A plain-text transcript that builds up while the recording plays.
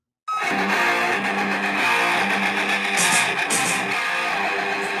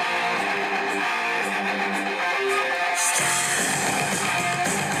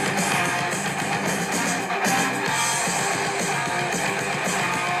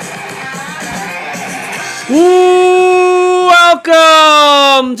Welcome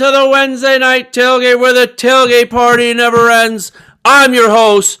to the Wednesday night tailgate where the tailgate party never ends. I'm your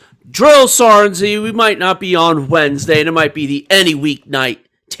host, Drill Sarnzy. We might not be on Wednesday, and it might be the any weeknight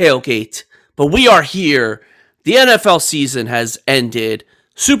tailgate, but we are here. The NFL season has ended,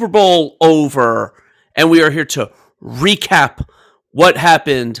 Super Bowl over, and we are here to recap what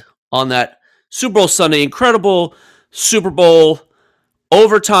happened on that Super Bowl Sunday. Incredible Super Bowl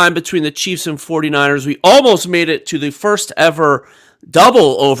overtime between the Chiefs and 49ers. We almost made it to the first ever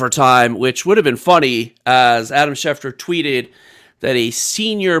double overtime, which would have been funny, as Adam Schefter tweeted that a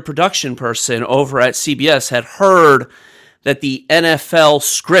senior production person over at CBS had heard that the NFL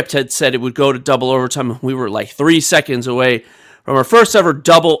script had said it would go to double overtime. We were like 3 seconds away from our first ever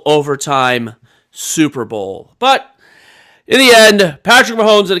double overtime Super Bowl. But in the end, Patrick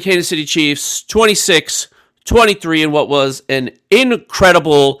Mahomes and the Kansas City Chiefs, 26-23 in what was an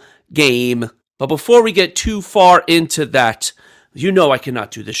incredible game. But before we get too far into that, you know I cannot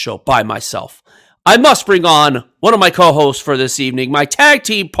do this show by myself. I must bring on one of my co-hosts for this evening, my tag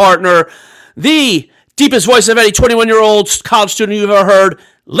team partner, the deepest voice of any 21-year-old college student you've ever heard.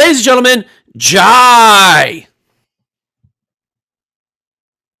 Ladies and gentlemen, Jai.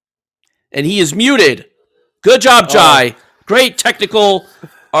 And he is muted. Good job, Jai. Great technical.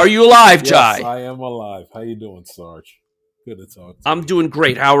 Are you alive, Jai? Yes, I am alive. How you doing, Sarge? Good to talk to you. I'm doing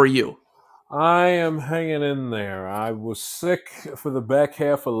great. How are you? I am hanging in there. I was sick for the back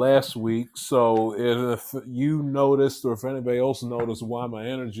half of last week, so if you noticed or if anybody else noticed why my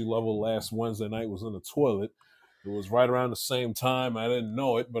energy level last Wednesday night was in the toilet, it was right around the same time. I didn't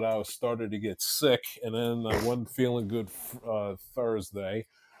know it, but I was started to get sick, and then I wasn't feeling good Thursday.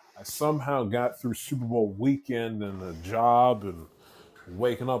 I somehow got through Super Bowl weekend and the job and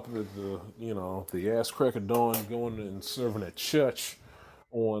waking up at the ass crack of dawn, going and serving at church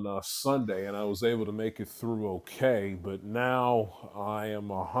on Sunday, and I was able to make it through okay. But now I am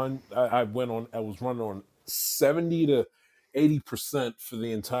I was running on 70 to 80% for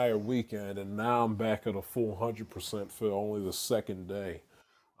the entire weekend, and now I'm back at a full 100% for only the second day.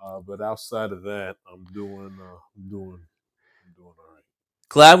 But outside of that, I'm doing all right.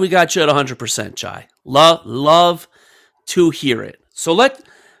 Glad we got you at 100%, Jai. Love to hear it. So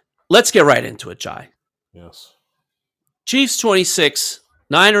let's get right into it, Jai. Yes. Chiefs 26,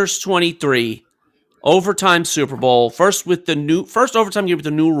 Niners 23, overtime Super Bowl. First overtime game with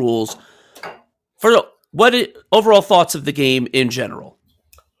the new rules. Overall thoughts of the game in general?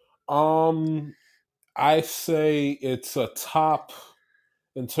 I say it's a top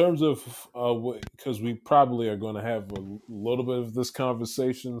in terms of because we probably are going to have a little bit of this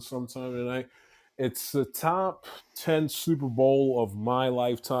conversation sometime tonight. It's the top 10 Super Bowl of my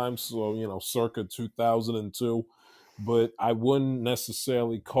lifetime, so circa 2002. But I wouldn't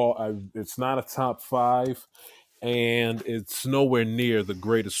necessarily it's not a top 5, and it's nowhere near the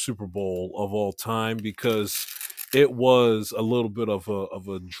greatest Super Bowl of all time because it was a little bit of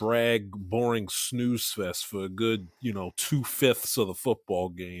a drag, boring snooze fest for a good 2/5 of the football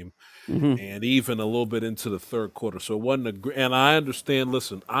game, and even a little bit into the third quarter. So it wasn't and I understand.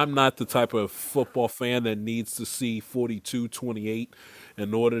 Listen, I'm not the type of football fan that needs to see 42-28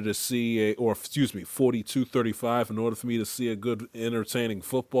 in order to see 42-35 in order for me to see a good, entertaining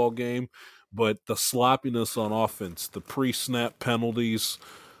football game. But the sloppiness on offense, the pre-snap penalties,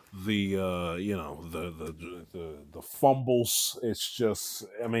 the fumbles, it's just,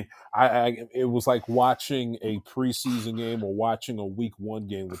 I mean, it was like watching a preseason game or watching a week 1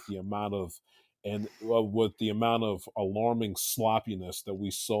 game with the amount of alarming sloppiness that we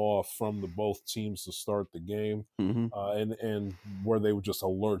saw from the both teams to start the game, and where they were just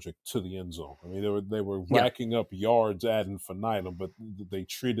allergic to the end zone. I mean, they were racking up yards ad infinitum, but they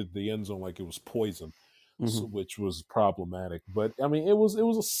treated the end zone like it was poison. Which was problematic. But I mean, it was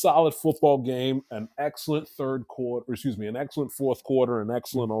a solid football game, an excellent fourth quarter, an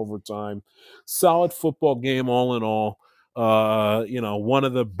excellent overtime, solid football game all in all. One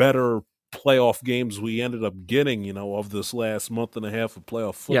of the better playoff games we ended up getting, of this last month and a half of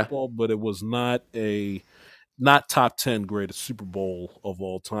playoff football, but it was not top 10 greatest Super Bowl of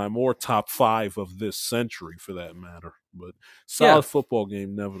all time or top 5 of this century for that matter. But solid football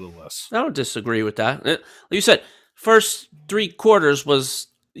game nevertheless. I don't disagree with that. Like you said, first 3 quarters was,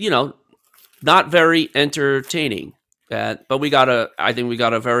 not very entertaining. But I think we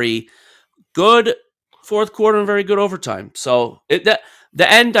got a very good fourth quarter and very good overtime. So the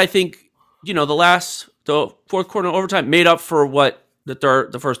end, I think, the fourth quarter overtime made up for what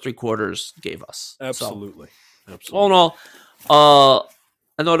the first 3 quarters gave us. Absolutely. So, all in all,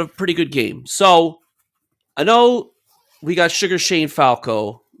 I thought a pretty good game. So I know we got Sugar Shane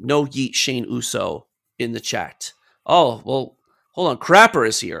Falco, no Yeet Shane Uso in the chat. Oh, well, hold on. Crapper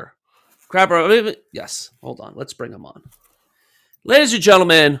is here. Crapper, yes. Hold on. Let's bring him on. Ladies and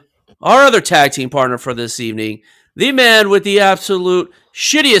gentlemen, our other tag team partner for this evening, the man with the absolute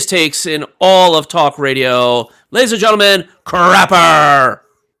shittiest takes in all of talk radio. Ladies and gentlemen, Crapper.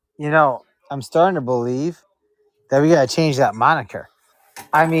 You know, I'm starting to believe that we got to change that moniker.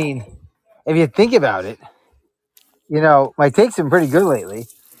 I mean, if you think about it, you know, my takes have been pretty good lately,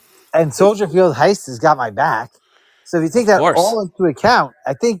 and Soldier Field Heist has got my back. So if you take that all into account,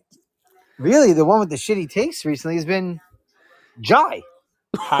 I think really the one with the shitty takes recently has been Jai.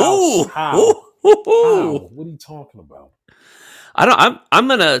 How? What are you talking about? I'm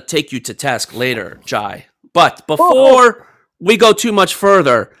gonna take you to task later, Jai. But before we go too much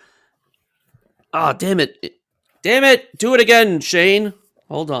further, damn it, do it again, Shane.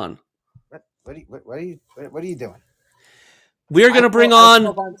 Hold on. What are you doing? We're gonna bring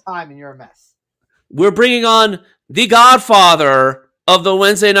on time, and you're a mess. We're bringing on the Godfather of the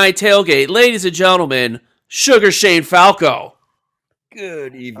Wednesday Night Tailgate, ladies and gentlemen, Sugar Shane Falco.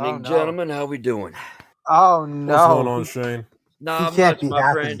 Good evening, gentlemen. How we doing? Oh no! What's going on, Shane? Not much,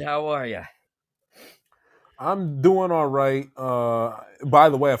 my friend. How are you? I'm doing all right. By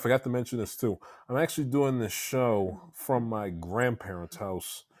the way, I forgot to mention this too. I'm actually doing this show from my grandparents'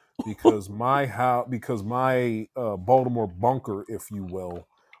 house because my Baltimore bunker, if you will,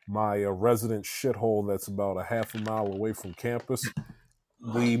 my resident shithole that's about a half a mile away from campus.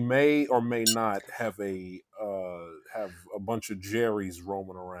 We may or may not have a bunch of Jerrys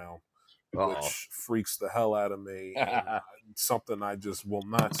roaming around, which freaks the hell out of me. Something I just will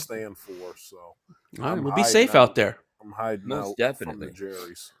not stand for. So we'll be safe out there. I'm hiding Most out definitely. from the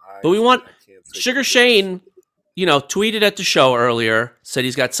Jerrys. But we want Sugar Shane. You know, tweeted at the show earlier, said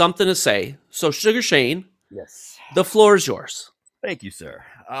he's got something to say. So, Sugar Shane, yes, the floor is yours. Thank you, sir.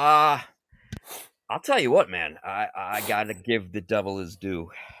 I'll tell you what, man. I gotta give the devil his due.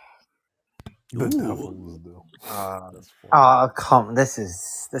 The devil is due. Come! This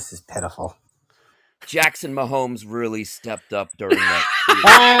is pitiful. Jackson Mahomes really stepped up during that.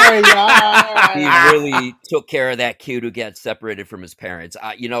 He really took care of that kid who got separated from his parents.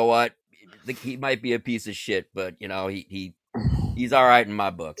 You know what? He might be a piece of shit, but you know he's all right in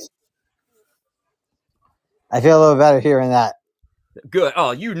my books. I feel a little better hearing that. Good.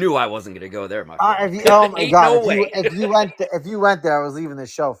 Oh, you knew I wasn't going to go there, my friend. Oh my god! If you went there, I was leaving the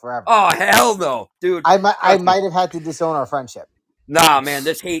show forever. Oh hell no, dude! I might have had to disown our friendship. Nah, man,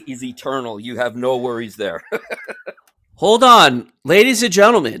 this hate is eternal. You have no worries there. Hold on, ladies and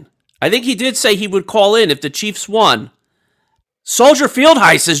gentlemen. I think he did say he would call in if the Chiefs won. Soldier Field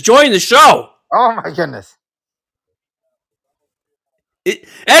Heist has joined the show. Oh my goodness!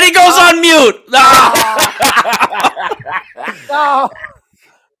 And he goes on mute. No.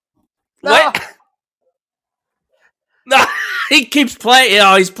 What? No. He keeps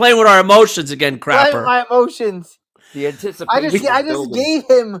playing. He's playing with our emotions again, Crapper. Playing my emotions. The anticipation. I just gave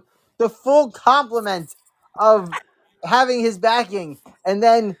him the full compliment of having his backing, and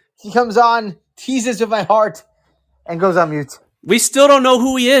then he comes on, teases with my heart, and goes on mute. We still don't know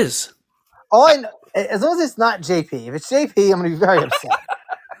who he is. All I know, as long as it's not JP. If it's JP, I'm going to be very upset.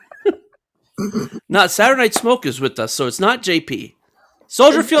 Not Saturday Night Smoke is with us, so it's not JP.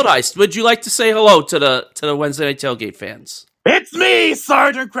 Soldier Field Heist, would you like to say hello to the Wednesday Night Tailgate fans? It's me,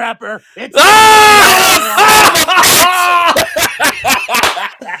 Sergeant Crapper. It's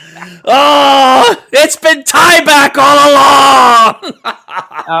Oh, it's been Tieback all along.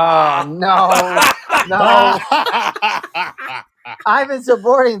 Oh no! I've been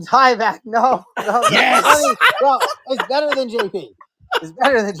supporting Tieback. No. Yes. No, it's better than JP. It's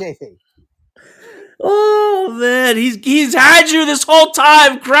better than JP. Oh man, he's had you this whole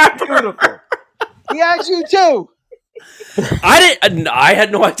time, Crapper. He had you too. I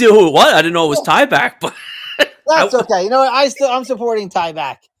had no idea who it was. I didn't know it was Tieback, but that's okay. You know what? I'm supporting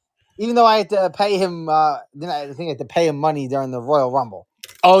Tieback, even though I had to pay him. I think I had to pay him money during the Royal Rumble.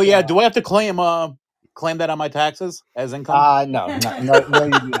 Oh yeah, do I have to claim that on my taxes as income? No, you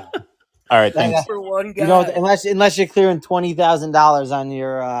do not. All right, thanks. For one guy. You know, unless you're clearing $20,000 on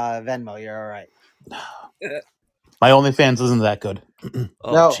your Venmo, you're all right. My OnlyFans isn't that good.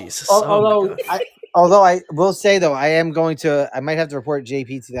 Oh no, Jesus! Although I will say though, I might have to report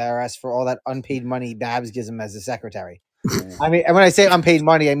JP to the IRS for all that unpaid money Babs gives him as a secretary. I mean, and when I say unpaid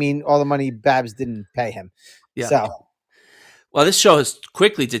money, I mean all the money Babs didn't pay him. Yeah. So, Well, this show has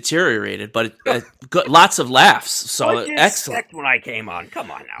quickly deteriorated, but it got lots of laughs. So What did you excellent. expect when I came on?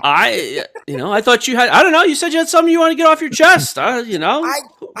 Come on now. I thought you had. I don't know. You said you had something you want to get off your chest. I Who knows?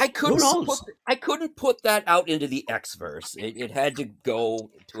 I couldn't put that out into the X-verse. It had to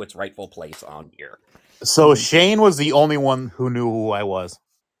go to its rightful place on here. So Shane was the only one who knew who I was.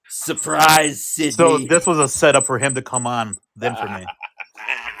 Surprise, Sydney. So this was a setup for him to come on, then for me.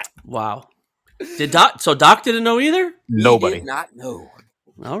 Wow. Doc didn't know either? Nobody. He did not know.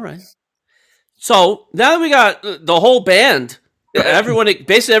 All right. So now that we got the whole band,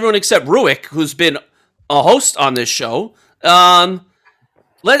 basically everyone except Ruick, who's been a host on this show.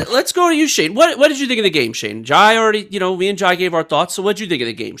 Let's go to you, Shane. What did you think of the game, Shane? Jai already, me and Jai gave our thoughts. So what did you think of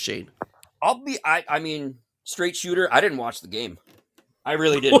the game, Shane? I mean, straight shooter. I didn't watch the game. I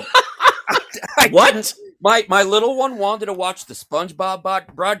really didn't. What? My little one wanted to watch the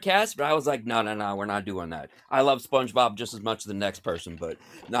SpongeBob broadcast, but I was like, no, we're not doing that. I love SpongeBob just as much as the next person, but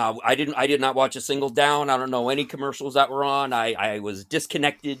no, I did not watch a single down. I don't know any commercials that were on. I was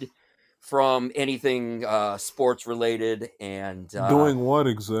disconnected from anything sports related, and Doing what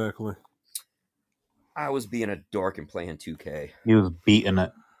exactly? I was being a dork and playing 2K. He was beating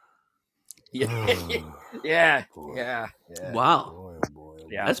it. Yeah. Wow. Boy.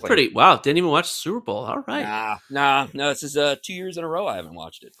 Yeah, That's pretty. Wow. Didn't even watch the Super Bowl. All right. No. This is 2 years in a row I haven't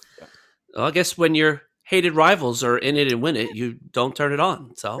watched it. Yeah. Well, I guess when your hated rivals are in it and win it, you don't turn it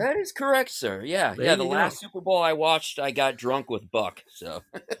on. So That is correct, sir. Yeah. There The you last Super Bowl I watched, I got drunk with Buck. So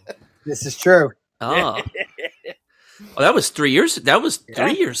This is true. Oh. That was 3 years. That was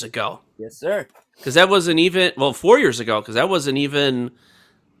 3 years ago. Yes, sir. Because that wasn't even 4 years ago. Because that wasn't even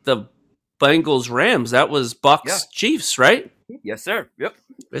the Bengals Rams. That was Bucks Chiefs, right? Yes, sir. Yep.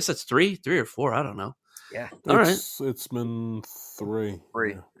 I guess that's three or four. I don't know. Yeah. All right. It's been 3.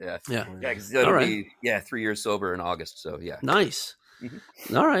 Yeah. Yeah. Because it'll All right. be 3 years sober in August. So yeah. Nice. Mhm.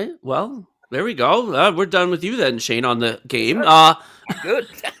 All right. Well, there we go. We're done with you then, Shane, on the game. Good.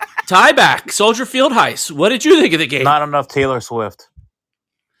 Tieback, Soldier Field Heist. What did you think of the game? Not enough Taylor Swift.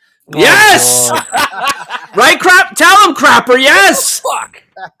 Yes! Right, crap? Tell him, Crapper, yes! Fuck.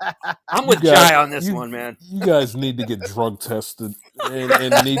 I'm with Jai on this one, man. You guys need to get drug tested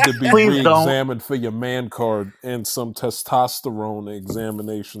and need to be Please don't. re-examined for your man card and some testosterone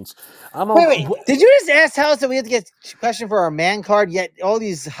examinations. I don't. Wait. Did you just ask House that we have to get a question for our man card? Yet all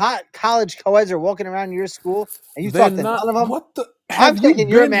these hot college co-eds are walking around your school, and you talk to none of them. What the? I'm have you taking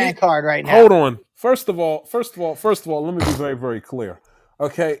your been man here? card right now. Hold on. First of all, let me be very, very clear.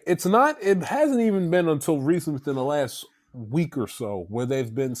 Okay, it hasn't even been until recent, within the last week or so, where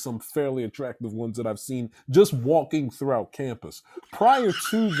there've been some fairly attractive ones that I've seen just walking throughout campus. Prior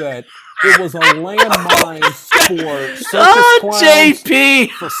to that, it was a landmine for circus clowns,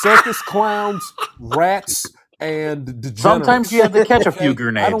 JP! for circus clowns, rats, and degenerates. Sometimes you have to catch a few Okay?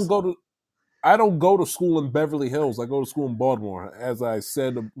 grenades. I don't go to school in Beverly Hills. I go to school in Baltimore, as I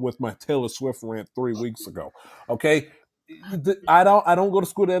said with my Taylor Swift rant 3 weeks ago. Okay, I don't go to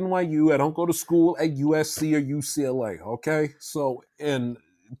school at NYU. I don't go to school at USC or UCLA. Okay, so and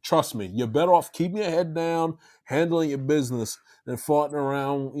trust me, you're better off keeping your head down, handling your business, than farting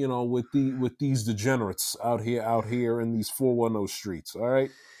around, with these degenerates out here in these 410 streets. All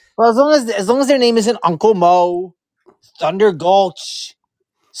right. Well, as long as their name isn't Uncle Mo, Thunder Gulch,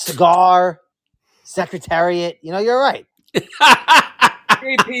 Cigar, Secretariat, you're right.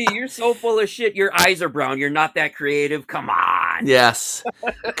 JP, you're so full of shit. Your eyes are brown. You're not that creative. Come on. Yes.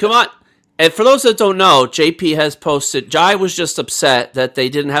 Come on. And for those that don't know, JP has posted, Jai was just upset that they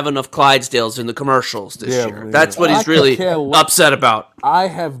didn't have enough Clydesdales in the commercials this year. Man. That's what I he's could really care less. upset about. I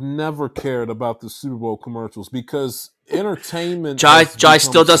have never cared about the Super Bowl commercials because entertainment. Jai has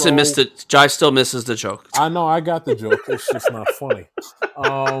still become doesn't miss so- the. Jai still misses the joke. I know, I got the joke. It's just not funny.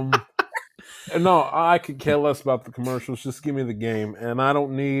 No, I could care less about the commercials. Just give me the game. And I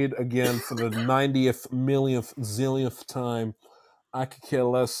don't need, again, for the 90th, millionth, zillionth time, I could care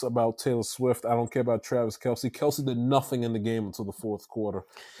less about Taylor Swift. I don't care about Travis Kelce. Kelce did nothing in the game until the fourth quarter.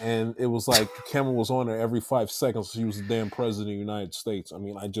 And it was like the camera was on her every 5 seconds. She was the damn president of the United States. I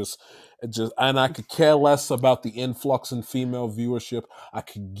mean, and I could care less about the influx in female viewership. I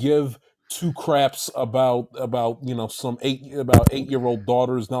could give two craps about some 8-year-old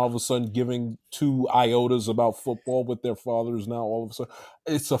daughters now all of a sudden giving 2 iotas about football with their fathers now all of a sudden.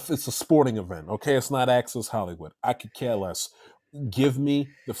 It's a sporting event, okay? It's not Access Hollywood. I could care less. give me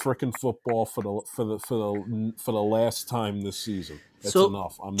the frickin' football for the last time this season. That's So,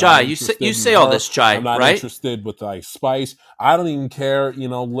 enough. I'm not Jai, you interested say in all her. this, Jai, I'm not right? interested with Ice Spice. I don't even care,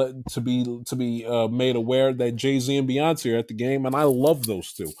 to be made aware that Jay-Z and Beyonce are at the game, and I love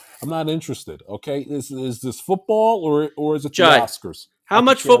those two. I'm not interested. Okay, is this football or is it Jai, the Oscars? How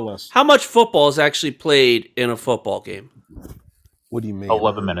much football is actually played in a football game? What do you mean?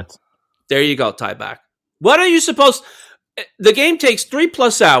 11 minutes. There you go, tie back. What are you supposed? The game takes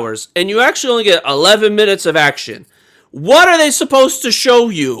 3+ hours, and you actually only get 11 minutes of action. What are they supposed to show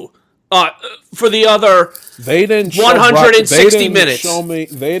you for the other? They didn't 160 minutes.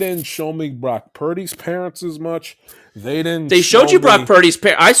 They didn't show me Brock Purdy's parents as much. They showed you Brock Purdy's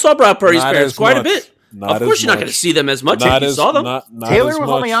parents. I saw Brock Purdy's parents quite a bit. Of course, you're not going to see them as much if you saw them. Not Taylor was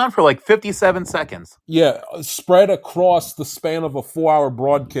only on for like 57 seconds. Yeah, spread across the span of a 4-hour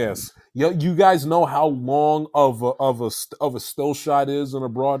broadcast. You guys know how long of a still shot is in a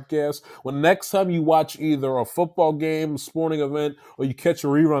broadcast. When next time you watch either a football game, sporting event, or you catch a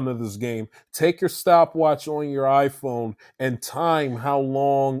rerun of this game, take your stopwatch on your iPhone and time how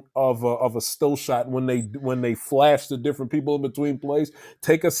long of a still shot when they flash the different people in between plays.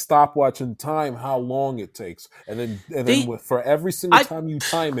 Take a stopwatch and time how long it takes, and then for every single time you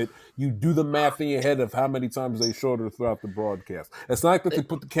time it, you do the math in your head of how many times they showed her throughout the broadcast. It's not like that they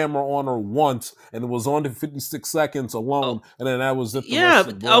put the camera on her once and it was on to 56 seconds alone, and then that was it.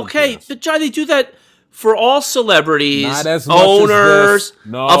 Okay, but Jai, they do that for all celebrities, not as much owners.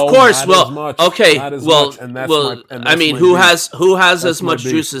 As no, of course. Well, as much, okay. Well, I mean, who has as much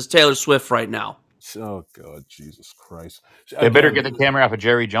juice as Taylor Swift right now? Oh God, Jesus Christ! They better get the camera off of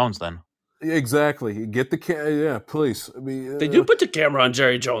Jerry Jones then. Exactly. Get the yeah, please. I mean, they do put the camera on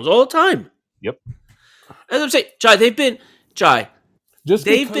Jerry Jones all the time. Yep. As I'm saying, Jai, they've been showing.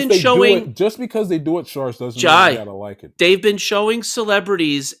 Just because they do it, Sharks doesn't mean you gotta like it. They've been showing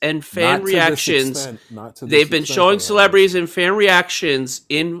celebrities and fan reactions. They've been showing celebrities and fan reactions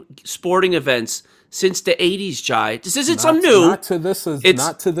in sporting events since the 80s, Jai. This isn't something new. Not to this.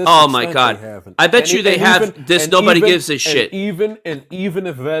 Oh my God! I bet you they have this. Nobody gives a shit. Even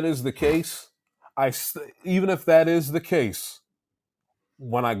if that is the case,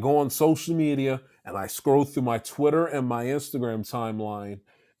 when I go on social media and I scroll through my Twitter and my Instagram timeline,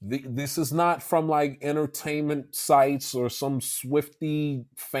 this is not from like entertainment sites or some Swiftie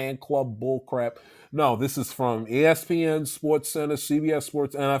fan club bullcrap. No, this is from ESPN, SportsCenter, CBS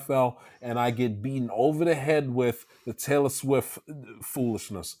Sports, NFL, and I get beaten over the head with the Taylor Swift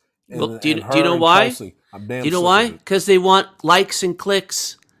foolishness. Well, do you know why? Kelsey. I'm damn do you know why? Because they want likes and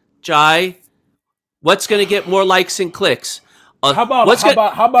clicks, Jai. What's going to get more likes and clicks? How about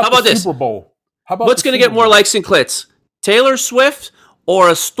the Super Bowl? What's going to get more likes and clicks? Taylor Swift or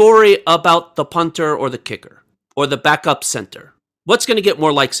a story about the punter or the kicker or the backup center? What's going to get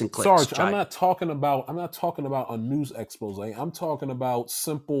more likes and clicks? Sarge, Jai? I'm not talking about a news expose. I'm talking about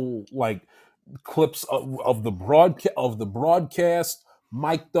simple like clips of the broadcast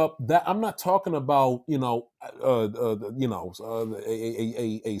mic'd up. That I'm not talking about a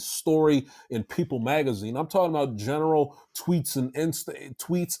story in People magazine. I'm talking about general tweets and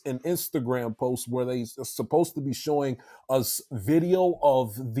Instagram posts where they are supposed to be showing us video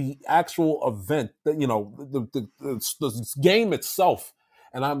of the actual event, that the game itself.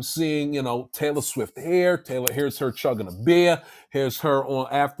 And I'm seeing, Taylor Swift here. Here's her chugging a beer. Here's her on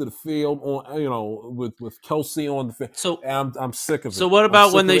after the field, on with Kelsey on the field. So I'm sick of it. So what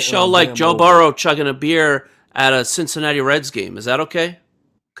about when they show like Joe Burrow chugging a beer at a Cincinnati Reds game? Is that okay?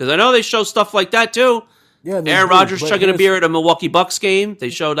 Because I know they show stuff like that too. Yeah, Aaron Rodgers chugging a beer at a Milwaukee Bucks game. They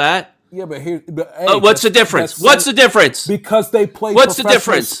show that. Yeah, but what's the difference? What's the difference? Because they play. What's the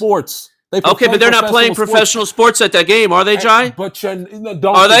difference? Sports. Okay, but they're not playing professional sports at that game, are they, Jai? But don't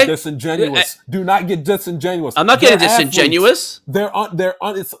get disingenuous. Do not get disingenuous. I'm not getting disingenuous.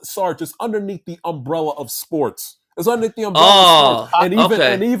 It's Sarge. It's underneath the umbrella of sports. It's underneath the umbrella of sports. And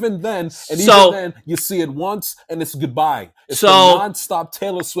even then, you see it once and it's goodbye. It's the nonstop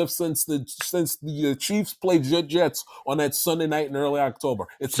Taylor Swift since the Chiefs played Jets on that Sunday night in early October.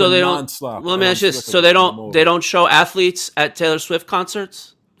 It's nonstop. Well, let me ask you this: so they don't show athletes at Taylor Swift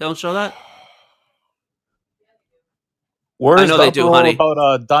concerts? They don't show that? I know they do, honey.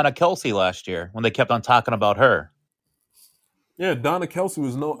 About Donna Kelsey last year when they kept on talking about her. Yeah, Donna Kelsey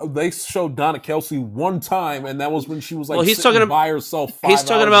they showed Donna Kelsey one time, and that was when she was like he's talking by herself. He's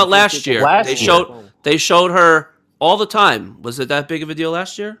talking about last year. They showed her all the time. Was it that big of a deal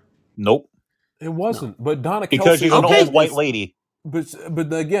last year? Nope. It wasn't. No. But Donna because Kelsey, she's an old white lady.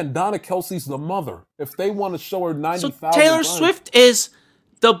 But again, Donna Kelsey's the mother. If they want to show her 90,000 So Taylor Swift is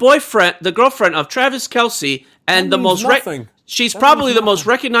the girlfriend of Travis Kelce, and the most She's That probably means the most nothing.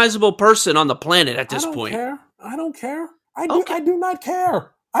 recognizable person on the planet at this I don't point. care. I don't care. Okay. I do not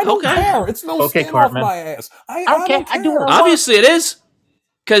care. I don't Okay. care. It's no Okay, skin off Cartman. my ass. I don't don't care. care. I do what I want. Obviously, it is.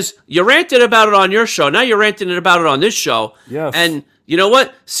 Because you ranted about it on your show. Now you're ranting about it on this show. Yes. And you know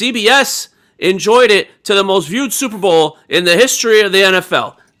what? CBS enjoyed it to the most viewed Super Bowl in the history of the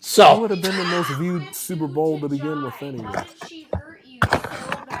NFL. It So, would have been the most viewed Super Bowl to begin with anyway. How did she hurt you so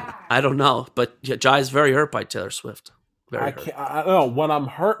bad? I don't know. But Jai's very hurt by Taylor Swift. Very I hurt. can't. I don't know. What I'm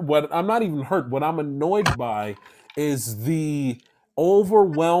hurt. What I'm not even hurt. What I'm annoyed by is the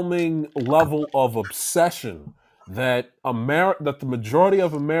overwhelming level of obsession that that the majority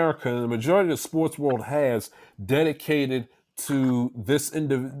of America and the majority of the sports world has dedicated to this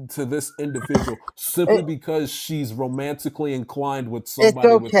individual simply because she's romantically inclined with It's somebody.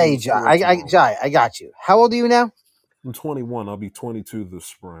 okay, within the Jai. sports world. Jai, I got you. How old are you now? I'm 21. I'll be 22 this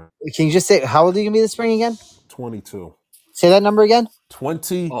spring. Can you just say how old are you gonna be this spring again? 22. Say that number again.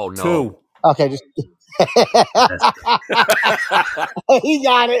 22. Oh, no. Okay, just he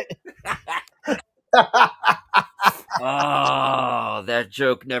got it. Oh, that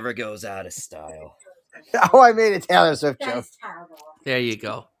joke never goes out of style. Oh, I made a Taylor Swift joke. That's terrible. There you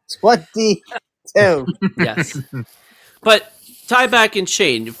go. 22. Yes. But Tyback and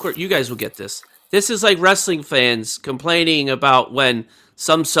Shane, of course, you guys will get this. This is like wrestling fans complaining about when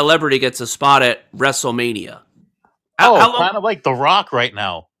some celebrity gets a spot at WrestleMania. How long- kind of like The Rock right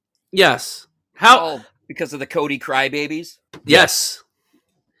now. Yes. How? Oh, because of the Cody crybabies? Yes.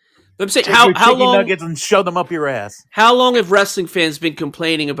 But I'm saying, Take your how chicken long? nuggets and shove them up your ass. How long have wrestling fans been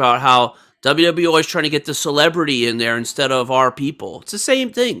complaining about how WWE always trying to get the celebrity in there instead of our people? It's the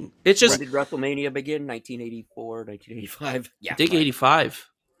same thing. It's just When did WrestleMania begin? 1984, 1985? Yeah. I think 85.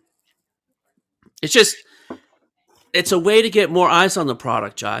 It's just, it's a way to get more eyes on the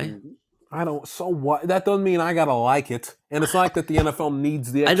product, Jai. I don't. So what? That doesn't mean I gotta like it. And it's not like that the NFL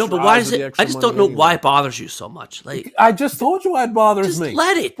needs the. I Extra know, but why eyes is or the it? extra I just money don't know anyway. why it bothers you so much. Like, I just told you why it bothers just me.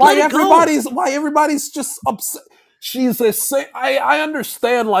 let it. Why Let it go. everybody's just upset. She's a. I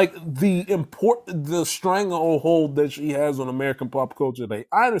understand like the stranglehold that she has on American pop culture today.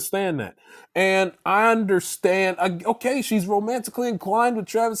 I understand that, and I understand. Okay, she's romantically inclined with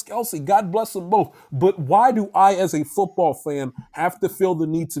Travis Kelce. God bless them both. But why do I, as a football fan, have to feel the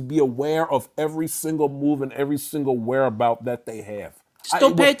need to be aware of every single move and every single whereabout that they have? Just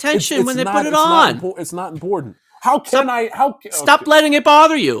don't pay attention when they put it on. It's not important. How can I? Stop letting it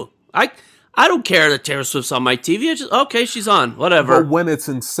bother you. I don't care that Taylor Swift's on my TV. It's just, okay, she's on. Whatever. But when it's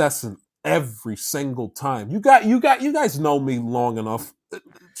incessant every single time, you guys know me long enough.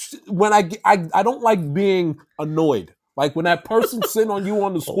 When I don't like being annoyed. Like when that person's sitting on you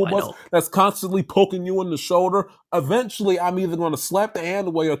on the school I bus know. that's constantly poking you in the shoulder, eventually I'm either going to slap the hand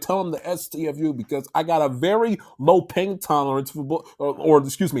away or tell them the STFU because I got a very low pain tolerance for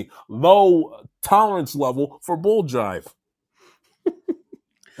low tolerance level for bull jive.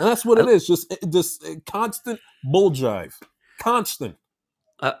 And that's what it is. Just constant bull jive. Constant.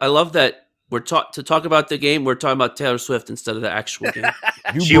 I love that to talk about the game, we're talking about Taylor Swift instead of the actual game.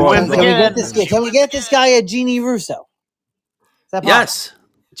 She brought wins it again. up. Can we get this guy a Jeannie Russo? Is that possible? Yes.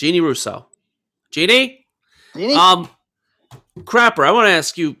 Jeannie Russo. Jeannie? Jeannie? Crapper, I want to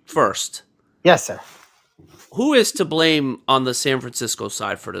ask you first. Yes, sir. Who is to blame on the San Francisco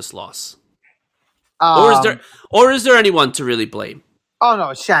side for this loss? Um, Or is there anyone to really blame? Oh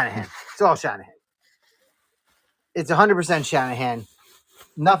no, it's Shanahan. It's all Shanahan. It's 100% Shanahan.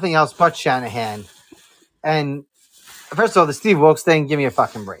 Nothing else but Shanahan. And first of all, the Steve Wilkes thing, give me a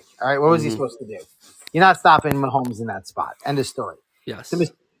fucking break. All right, what was he supposed to do? You're not stopping Mahomes in that spot. End of story. Yes.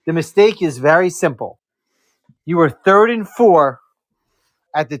 The mistake is very simple. You were 3rd and 4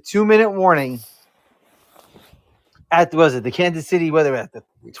 at the 2-minute warning. The Kansas City, whether at the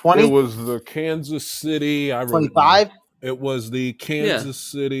 20? It was the Kansas City. 25? It was the Kansas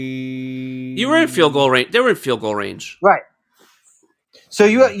City. You were in field goal range. They were in field goal range. Right. So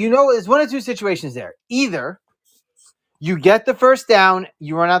you know there's one of two situations there. Either you get the first down,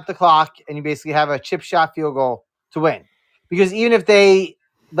 you run out the clock, and you basically have a chip shot field goal to win. Because even if they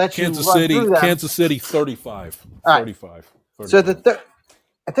let Kansas you run City, through them, Kansas City 35. All right. 35. so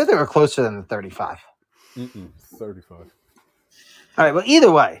I thought they were closer than the 35. 35. All right, well,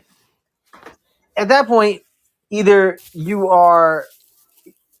 either way, at that point, either you are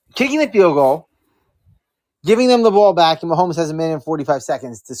kicking the field goal, giving them the ball back, and Mahomes has 1 minute and 45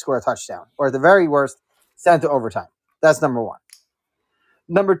 seconds to score a touchdown, or at the very worst, send it to overtime. That's number one.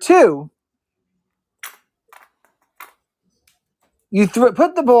 Number two, you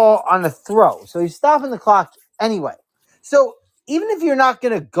put the ball on the throw, so you're stopping the clock anyway. So even if you're not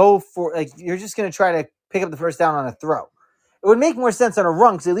going to go for, like, you're just going to try to pick up the first down on a throw, It would make more sense on a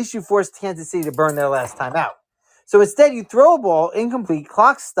run because at least you forced Kansas City to burn their last time out. So instead, you throw a ball, incomplete,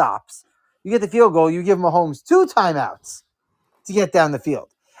 clock stops, you get the field goal, you give Mahomes 2 timeouts to get down the field.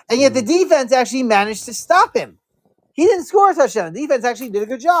 And yet the defense actually managed to stop him. He didn't score a touchdown. The defense actually did a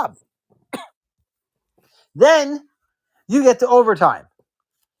good job. Then you get to overtime.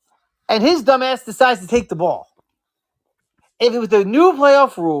 And his dumbass decides to take the ball. If it was the new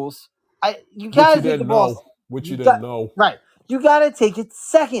playoff rules, you got to take the ball. Which you didn't know. Right. You got to take it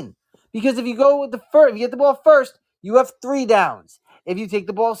second. Because if you go with the first, if you get the ball first, you have 3 downs. If you take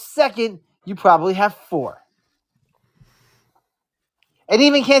the ball second, you probably have 4. And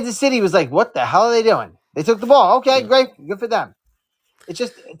even Kansas City was like, what the hell are they doing? They took the ball. Okay, great. Good for them. It's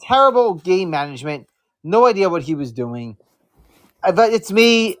just terrible game management. No idea what he was doing. But it's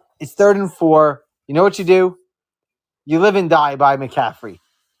me. It's 3rd and 4. You know what you do? You live and die by McCaffrey.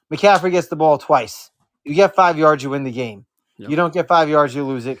 McCaffrey gets the ball twice. You get 5 yards, you win the game. Yep. You don't get 5 yards, you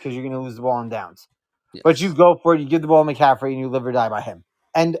lose it because you're going to lose the ball on downs. Yes. But you go for it. You give the ball to McCaffrey, and you live or die by him.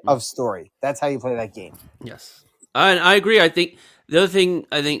 End of story. That's how you play that game. Yes. And I agree. I think the other thing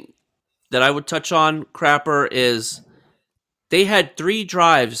that I would touch on, Crapper, is they had 3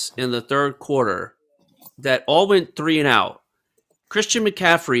 drives in the third quarter that all went 3 and out. Christian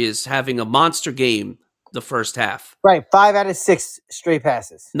McCaffrey is having a monster game the first half. Right. 5 out of 6 straight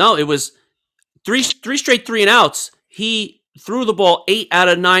passes. No, it was three straight 3 and outs. He threw the ball 8 out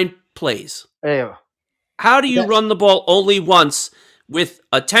of 9 plays. There you go. How do you run the ball only once with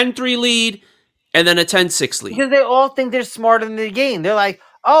a 10-3 lead and then a 10-6 lead? Because they all think they're smarter than the game. They're like,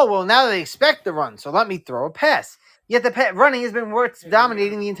 oh, well, now they expect the run, so let me throw a pass. Yet the running has been what's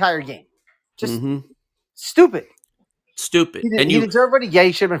dominating the entire game. Just stupid. Stupid. He deserved it? Yeah,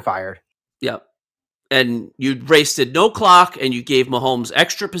 he should have been fired. Yep. And you wasted no clock, and you gave Mahomes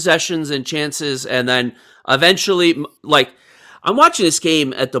extra possessions and chances, and then eventually, like, I'm watching this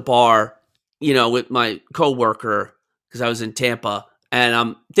game at the bar, with my coworker because I was in Tampa, and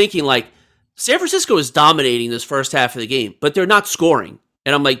I'm thinking, like, San Francisco is dominating this first half of the game, but they're not scoring.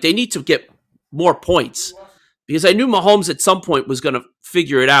 And I'm like, they need to get more points because I knew Mahomes at some point was going to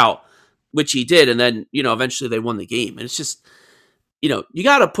figure it out, which he did, and then, eventually they won the game. And it's just, you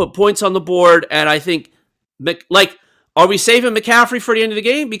got to put points on the board, and I think, like, are we saving McCaffrey for the end of the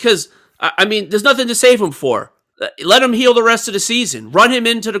game? Because, I mean, there's nothing to save him for. Let him heal the rest of the season. Run him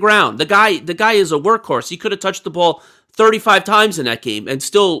into the ground. The guy is a workhorse. He could have touched the ball 35 times in that game and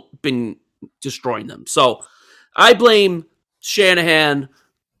still been destroying them. So I blame Shanahan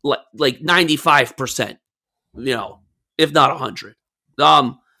like 95%, if not 100.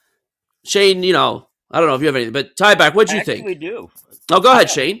 Shane, I don't know if you have anything, but Tieback, what'd you think? We do. Oh, go ahead,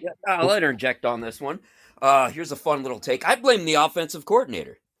 Shane. I'll interject on this one. Here's a fun little take. I blame the offensive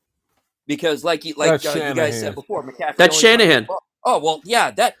coordinator because, like you guys said before, McCaffrey. That's Shanahan. Oh well,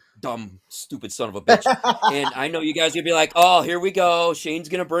 yeah, that dumb, stupid son of a bitch. And I know you guys are gonna be like, "Oh, here we go. Shane's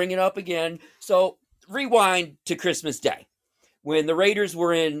gonna bring it up again." So rewind to Christmas Day when the Raiders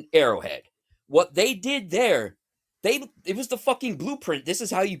were in Arrowhead. What they did there, it was the fucking blueprint. This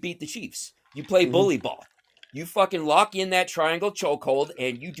is how you beat the Chiefs. You play bully ball. You fucking lock in that triangle chokehold,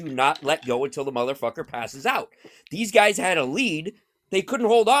 and you do not let go until the motherfucker passes out. These guys had a lead. They couldn't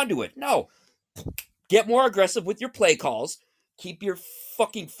hold on to it. No. Get more aggressive with your play calls. Keep your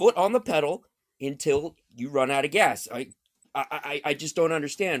fucking foot on the pedal until you run out of gas. I just don't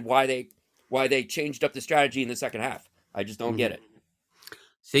understand why they changed up the strategy in the second half. I just don't get it.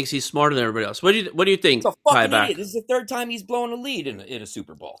 Thinks he's smarter than everybody else. What do you think? He's a fucking idiot. This is the 3rd time he's blown a lead in a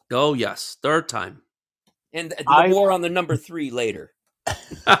Super Bowl. Oh yes, 3rd time. And more on the number 3 later.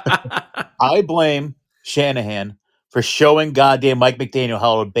 I blame Shanahan for showing goddamn Mike McDaniel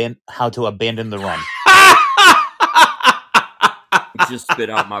how to abandon the run. Just spit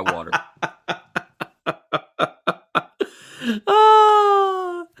out my water.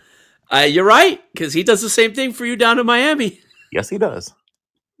 You're right, because he does the same thing for you down in Miami. Yes, he does.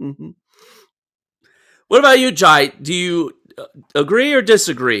 Mm-hmm. What about you, Jai? Do you agree or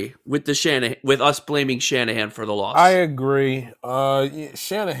disagree with with us blaming Shanahan for the loss? I agree.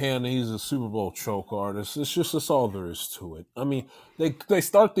 Shanahan, he's a Super Bowl choke artist. That's all there is to it. I mean, they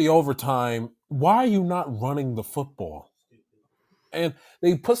start the overtime. Why are you not running the football? And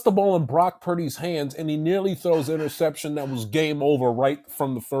they puts the ball in Brock Purdy's hands, and he nearly throws an interception that was game over right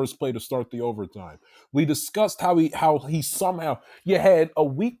from the first play to start the overtime. We discussed how he somehow you had a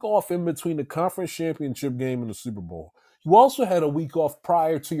week off in between the conference championship game and the Super Bowl. You also had a week off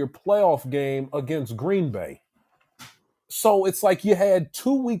prior to your playoff game against Green Bay. So it's like you had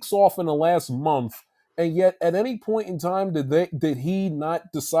 2 weeks off in the last month, and yet at any point in time did he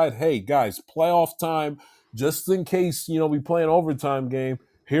not decide, hey guys, playoff time? just in case, we play an overtime game.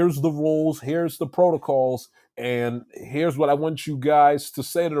 Here's the rules, here's the protocols, and here's what I want you guys to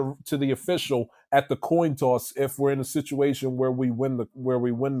say to the official at the coin toss if we're in a situation where we win the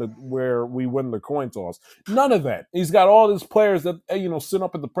coin toss. None of that. He's got all his players that sit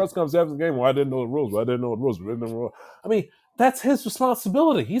up at the press conference after the game. Well, I didn't know the rules. Well, I didn't know the rules. I mean, that's his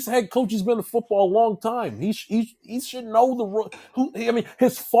responsibility. He's a head coach. He's been in football a long time. He should know the rule.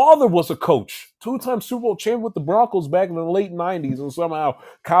 His father was a coach, 2-time Super Bowl champion with the Broncos back in the late '90s, and somehow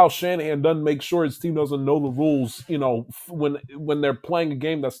Kyle Shanahan doesn't make sure his team doesn't know the rules. When they're playing a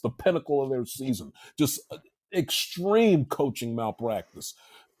game that's the pinnacle of their season, just extreme coaching malpractice.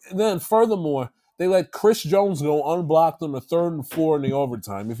 And then furthermore, they let Chris Jones go unblocked on the 3rd and 4 in the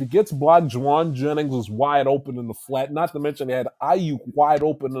overtime. If he gets blocked, Juwan Jennings was wide open in the flat. Not to mention they had Ayuk wide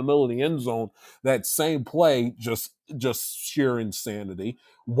open in the middle of the end zone. That same play, just sheer insanity.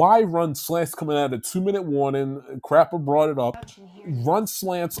 Why run slants coming out of 2-minute warning? Crapper brought it up. Run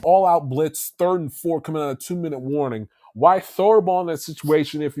slants, all out blitz, 3rd and 4 coming out of 2-minute warning. Why throw the ball in that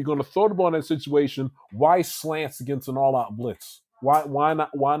situation? If you're going to throw the ball in that situation, why slants against an all-out blitz? Why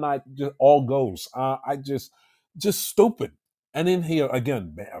not just all goes? Just stupid. And then here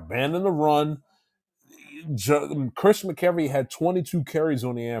again, abandon the run. Chris McCaffrey had 22 carries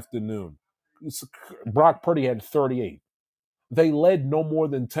on the afternoon. Brock Purdy had 38. They led no more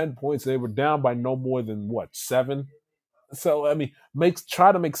than 10 points. They were down by no more than 7. So I mean,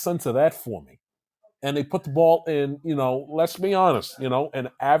 try to make sense of that for me. And they put the ball in, let's be honest,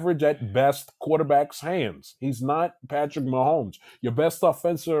 an average at best quarterback's hands. He's not Patrick Mahomes. Your best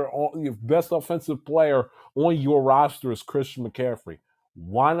offensive player on your roster is Christian McCaffrey.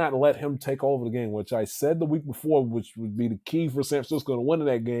 Why not let him take over the game, which I said the week before, which would be the key for San Francisco to win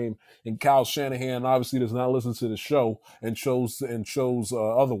that game. And Kyle Shanahan obviously does not listen to the show and shows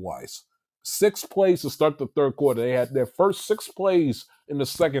otherwise. 6 plays to start the third quarter. They had their first 6 plays in the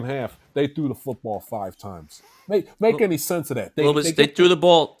second half. They threw the football 5 times. Make any sense of that? They threw the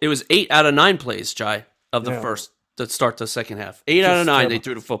ball. It was 8 out of 9 plays, Jai, of the first to start the second half. 8 out of 9 they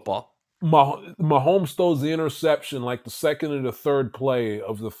threw the football. Mahomes throws the interception like the second or the third play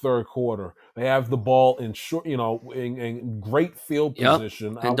of the third quarter. They have the ball in short, in great field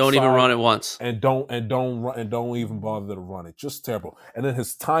position, and don't even run it once, and don't even bother to run it. Just terrible. And then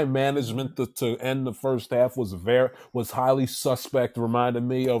his time management to end the first half was highly suspect. Reminded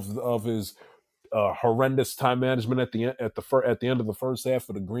me of his horrendous time management at the end of the first half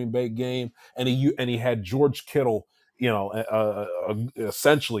of the Green Bay game, and he had George Kittle.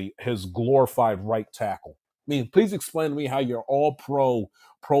 Essentially his glorified right tackle. I mean, please explain to me how you're all Pro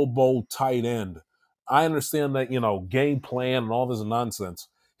Bowl tight end. I understand that, game plan and all this nonsense.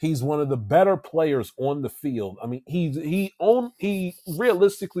 He's one of the better players on the field. I mean, he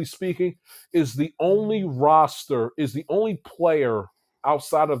realistically speaking is the only player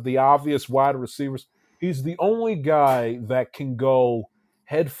outside of the obvious wide receivers. He's the only guy that can go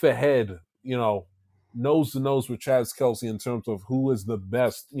head for head, nose to nose with Travis Kelce in terms of who is the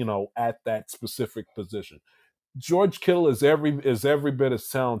best, at that specific position. George Kittle is every bit as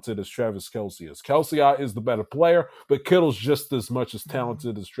talented as Travis Kelce is. Kelce is the better player, but Kittle's just as much as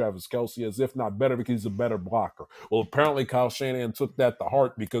talented as Travis Kelce is, if not better, because he's a better blocker. Well, apparently Kyle Shanahan took that to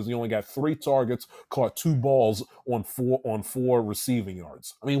heart because he only got 3 targets, caught 2 balls on 4 receiving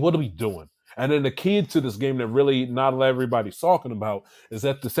yards. I mean, what are we doing? And then the key to this game that really not everybody's talking about is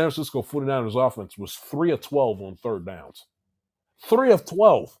that the San Francisco 49ers offense was 3 of 12 on third downs. 3 of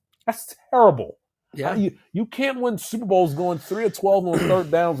 12. That's terrible. Yeah. You can't win Super Bowls going 3 of 12 on third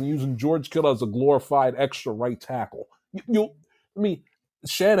downs and using George Kittle as a glorified extra right tackle.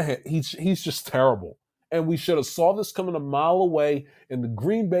 Shanahan, he's just terrible. And we should have saw this coming a mile away in the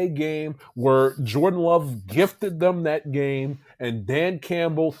Green Bay game where Jordan Love gifted them that game and Dan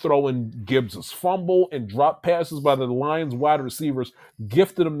Campbell throwing Gibbs' fumble and drop passes by the Lions wide receivers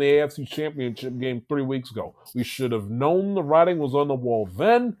gifted them the AFC Championship game 3 weeks ago. We should have known the writing was on the wall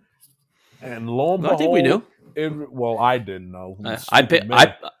then, and lo and behold, I think we knew. I didn't know. I picked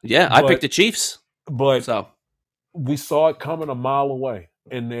the Chiefs. But we saw it coming a mile away.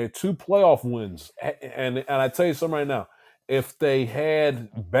 And their 2 playoff wins, and I tell you something right now, if they had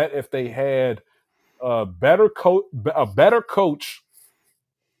a better coach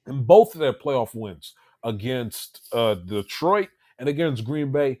in both of their playoff wins against Detroit and against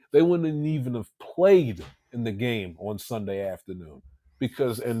Green Bay, they wouldn't even have played in the game on Sunday afternoon.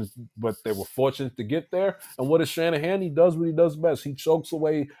 But they were fortunate to get there. And what is Shanahan? He does what he does best. He chokes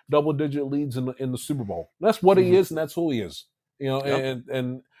away double-digit leads in the Super Bowl. And that's what he is, and that's who he is.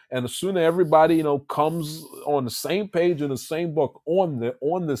 And as soon as everybody, comes on the same page in the same book on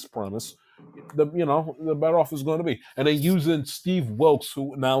this premise, the better off it's going to be. And then using Steve Wilkes,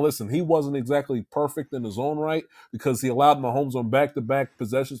 who now listen, he wasn't exactly perfect in his own right because he allowed Mahomes on back-to-back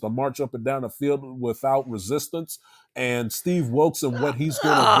possessions to march up and down the field without resistance. And Steve Wilkes and what he's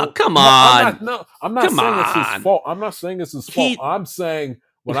going to do. Come on. I'm not Come saying it's his on. fault. I'm not saying it's his fault. He- I'm saying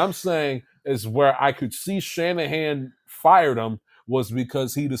what I'm saying is where I could see Shanahan fired him was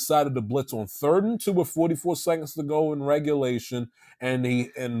because he decided to blitz on 3rd and 2 with 44 seconds to go in regulation, and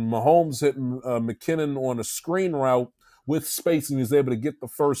Mahomes hit McKinnon on a screen route with space, and he was able to get the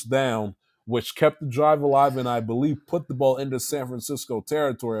first down, which kept the drive alive, and I believe put the ball into San Francisco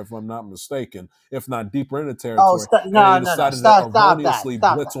territory, if I'm not mistaken, if not deeper into territory. Oh, stop erroneously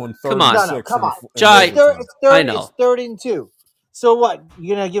that. blitz on 3rd Come on. and No, 6. come on. Jai, It's third, I know. It's 3rd and 2. So what?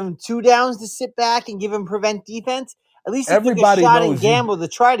 You're gonna give him 2 downs to sit back and give him prevent defense? At least he Everybody took a shot and knows you- gamble to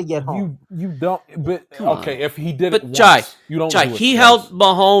try to get home. You don't. But Come on. okay, if he did But it once, Jai, you don't. Jai, do it he twice. held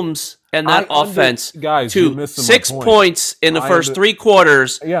Mahomes and that I under- offense guys, you're to missing my 6 point. points in the I first under- 3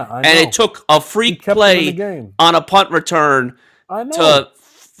 quarters, Yeah, I know. and it took a He free kept him in play the game. on a punt return I know.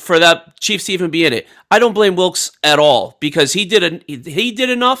 for that Chiefs to even be in it. I don't blame Wilkes at all because he did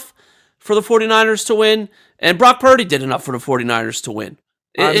enough for the 49ers to win, and Brock Purdy did enough for the 49ers to win.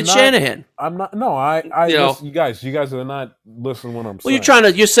 It's not- Shanahan. I'm not. No, I. You know. Listen, you guys are not listening when I'm Well,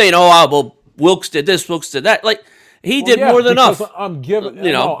 saying. you're saying, well, Wilkes did this, Wilkes did that. Like, he did more than because enough. I'm giving.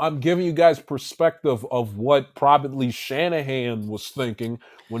 You know. I'm giving you guys perspective of what probably Shanahan was thinking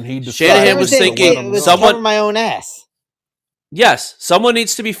when he decided. Shanahan was thinking it was someone- cover my own ass. Yes, someone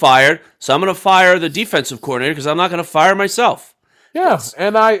needs to be fired, so I'm going to fire the defensive coordinator because I'm not going to fire myself. Yeah,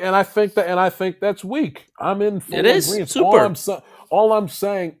 and I think that's weak. I'm in full It is. agreement. Super. All I'm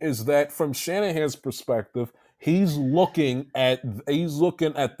saying is that from Shanahan's perspective, he's looking at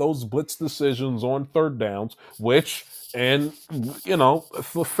those blitz decisions on 3rd downs, which, and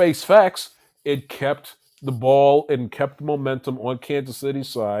for face facts, it kept the ball and kept momentum on Kansas City's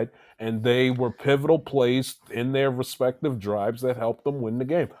side, and they were pivotal plays in their respective drives that helped them win the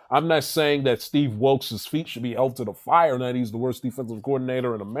game. I'm not saying that Steve Wilkes' feet should be held to the fire and that he's the worst defensive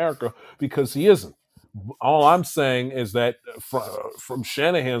coordinator in America, because he isn't. All I'm saying is that from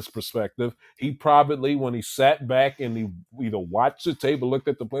Shanahan's perspective, he probably, when he sat back and he either watched the tape or looked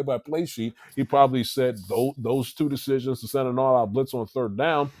at the play-by-play sheet, he probably said those 2 decisions to send an all-out blitz on 3rd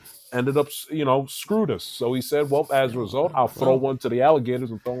down ended up, screwed us. So he said, well, as a result, I'll throw one to the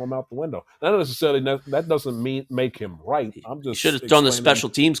alligators and throw them out the window. Not necessarily that doesn't make him right. I'm You just should have thrown the explaining- special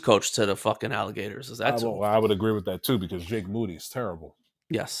teams coach to the fucking alligators. I would agree with that too, because Jake Moody is terrible.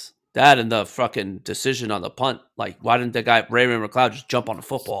 Yes. That and the fucking decision on the punt. Like, why didn't the guy, Raymond McLeod, just jump on the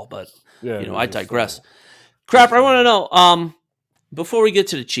football? But, Yeah, I digress. Crap, I want to know, before we get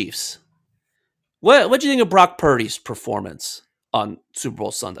to the Chiefs, what do you think of Brock Purdy's performance on Super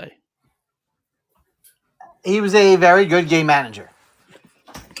Bowl Sunday? He was a very good game manager.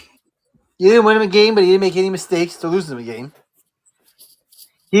 He didn't win him a game, but he didn't make any mistakes to lose him a game.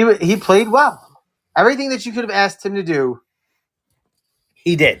 He played well. Everything that you could have asked him to do,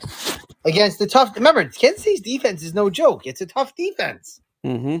 he did. Against the tough... Remember, Kansas City's defense is no joke. It's a tough defense.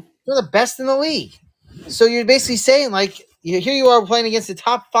 Mm-hmm. They're the best in the league. So you're basically saying, like, here you are playing against the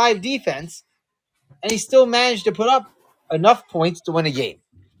top 5 defense, and he still managed to put up enough points to win a game.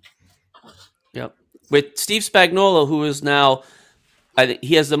 Yep. With Steve Spagnuolo, who is now, I think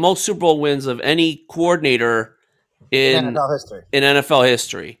he has the most Super Bowl wins of any coordinator in NFL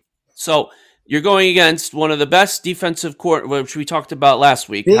history. So you're going against one of the best defensive which we talked about last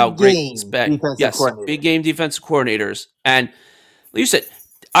week. Big how great game defensive coordinator. big game defensive coordinators. And like you said,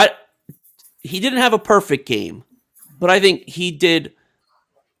 he didn't have a perfect game, but I think he did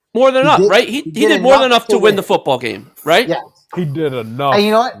more than enough, right? He did more than enough to win the football game, right? Yeah. He did enough. And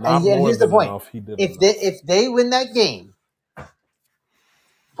you know what? Not And more here's the than point. enough. He did If enough. they win that game,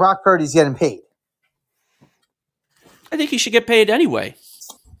 Brock Purdy's getting paid. I think he should get paid anyway.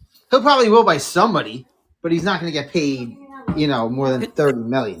 He'll probably will by somebody, but he's not going to get paid, more than $30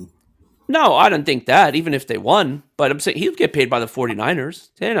 million. No, I don't think that, even if they won. But I'm saying he'll get paid by the 49ers.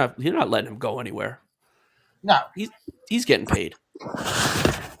 They're not letting him go anywhere. No. He's getting paid.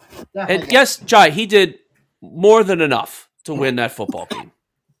 Definitely. And yes, Jai, he did more than enough to win that football game.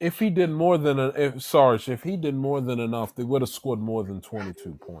 If he did more than if he did more than enough, they would have scored more than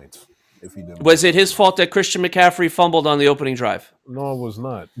 22 points. If he did. Was it his fault that Christian McCaffrey fumbled on the opening drive? No, it was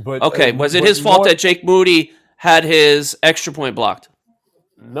not. But Okay, was it his fault that Jake Moody had his extra point blocked?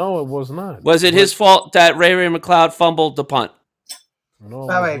 No, it was not. Was it his fault that Ray McLeod fumbled the punt? No.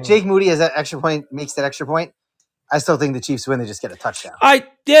 By the way, if Jake Moody has that extra point, makes that extra point, I still think the Chiefs win. They just get a touchdown.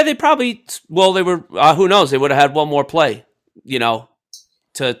 They probably. Well, they were. Who knows? They would have had one more play, to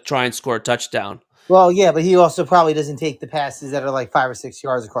to try and score a touchdown. Well, yeah, but he also probably doesn't take the passes that are like 5 or 6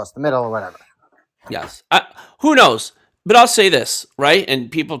 yards across the middle or whatever. Yes. Who knows? But I'll say this, right? And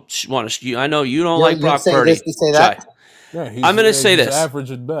people want to. I know you don't like You Brock say Purdy. this, you say that? Jai. Yeah, I'm going to say he's this.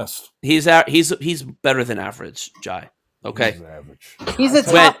 average at best. He's better than average, Jai. Okay. He's average.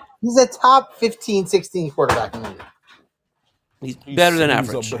 He's a top 15, 16 quarterback in the league. He's better than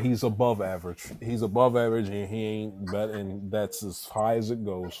average. He's above average. He's above average, and he ain't better, and that's as high as it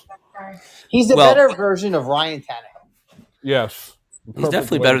goes. He's a better version of Ryan Tannehill. Yes. He's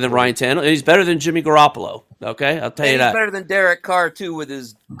definitely better than Ryan Tannehill. He's better than Jimmy Garoppolo. Okay, I'll tell you that. He's better than Derek Carr too, with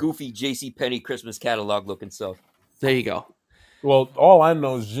his goofy JCPenney Christmas catalog looking stuff. There you go. Well, all I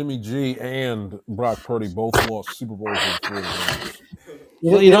know is Jimmy G and Brock Purdy both lost Super Bowls in 4 games.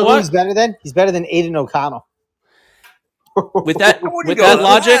 You know what? He's better than? He's better than Aiden O'Connell. With that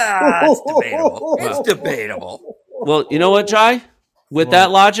logic, it's debatable. It's debatable. Well, you know what, Jai? With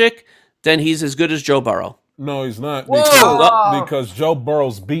that logic, then he's as good as Joe Burrow. No, he's not. Whoa. Because Joe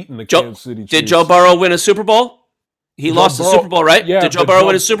Burrow's beating the Kansas City Chiefs. Did Joe Burrow win a Super Bowl? He lost the Super Bowl, right? Yeah, did Joe Burrow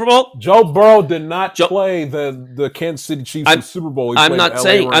win a Super Bowl? Joe Burrow did not play the Kansas City Chiefs in the Super Bowl. I'm not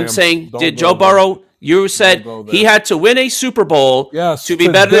saying. I'm saying, did Joe Burrow? You said he had to win a Super Bowl to be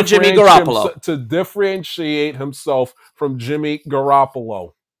better than Jimmy Garoppolo. To differentiate himself from Jimmy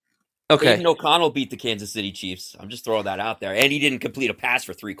Garoppolo. Okay. Aiden O'Connell beat the Kansas City Chiefs. I'm just throwing that out there. And he didn't complete a pass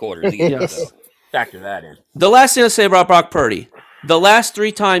for 3 quarters either. Yes. So factor that in. The last thing I'll say about Brock Purdy, the last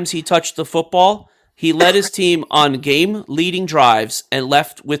 3 times he touched the football, he led his team on game-leading drives and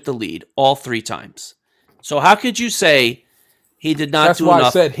left with the lead all 3 times. So how could you say he did not do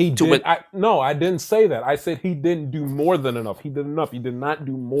enough? That's why I said he did. win? No, I didn't say that. I said he didn't do more than enough. He did enough. He did not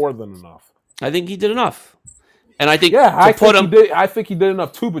do more than enough. I think he did enough. And I think I think he did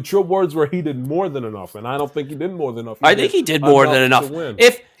enough too, but your words were he did more than enough, and I don't think he did more than enough. I think he did more than enough.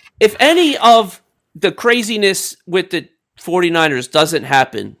 If any of the craziness with the 49ers doesn't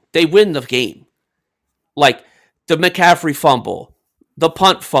happen, they win the game. Like the McCaffrey fumble, the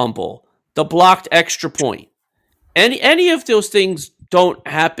punt fumble, the blocked extra point. Any of those things don't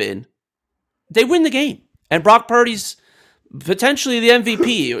happen, they win the game. And Brock Purdy's potentially the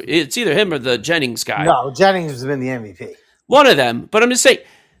MVP. It's either him or the Jennings guy. No, Jennings has been the MVP. One of them. But I'm just saying,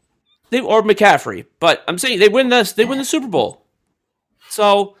 or McCaffrey. But I'm saying they win the Super Bowl.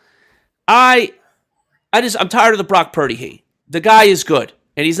 So I'm tired of the Brock Purdy hate. The guy is good,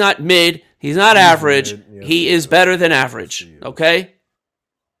 and he's not mid. He's not average. Yes, he is better than average. Okay.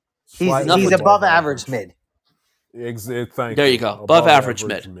 He's above average mid. There you go. Above average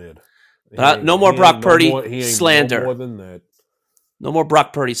mid. But no more Brock Purdy slander. No more than that. No more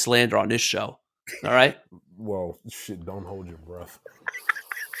Brock Purdy slander on this show. All right. Well, shit. Don't hold your breath.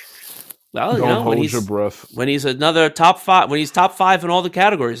 Well, don't hold your breath. When he's another top 5, when he's top 5 in all the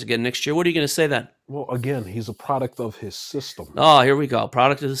categories again next year, what are you going to say then? Well, again, he's a product of his system. Oh, here we go.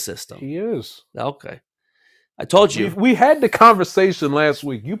 Product of the system. He is. Okay. I told you. We had the conversation last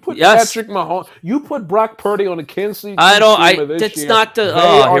week. You put Patrick Mahomes. You put Brock Purdy on the Kansas City. That's not the.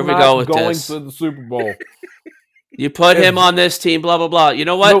 Oh, here we go with going this. to the Super Bowl. You put him on this team. Blah blah blah. You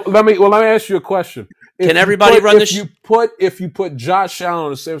know what? No, let me ask you a question. Can everybody run this? If you put Josh Allen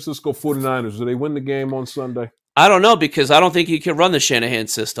on the San Francisco 49ers, do they win the game on Sunday? I don't know because I don't think you can run the Shanahan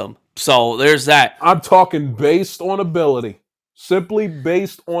system. So there's that. I'm talking based on ability. Simply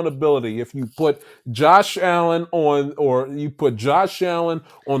based on ability. If you put Josh Allen on, or you put Josh Allen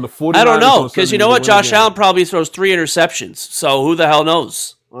on the 49ers. I don't know, because you know what? Josh Allen probably throws 3 interceptions. So who the hell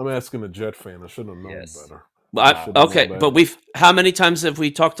knows? I'm asking a Jet fan. I should have known better. But how many times have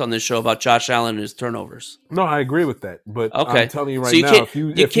we talked on this show about Josh Allen and his turnovers? No, I agree with that. But I'm telling you right now, if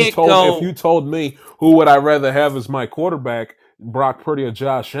you told me who would I rather have as my quarterback, Brock Purdy or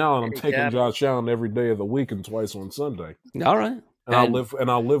Josh Allen, I'm taking Josh Allen every day of the week and twice on Sunday. All right. And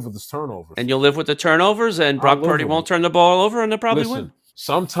I'll live with his turnovers. And you'll live with the turnovers, and Brock Purdy won't turn the ball over, and they'll probably win.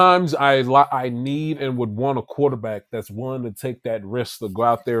 Sometimes I need and would want a quarterback that's willing to take that risk to go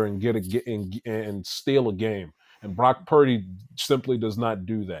out there and and steal a game. And Brock Purdy simply does not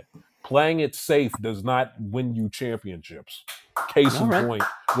do that. Playing it safe does not win you championships. Case in point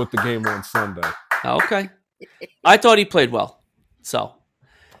with the game on Sunday. Okay. I thought he played well. So,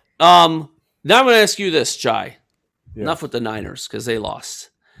 now I'm going to ask you this, Jai. Yeah. Enough with the Niners because they lost.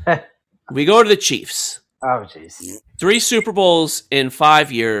 We go to the Chiefs. Oh, jeez. 3 Super Bowls in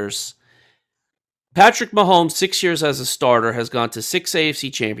 5 years. Patrick Mahomes, 6 years as a starter, has gone to 6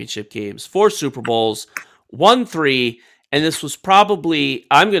 AFC Championship games, 4 Super Bowls, won 3, and this was probably,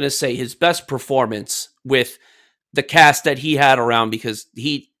 I'm going to say, his best performance with the cast that he had around because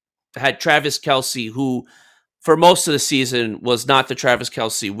he had Travis Kelce, who for most of the season was not the Travis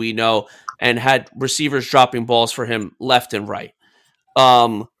Kelce we know, and had receivers dropping balls for him left and right.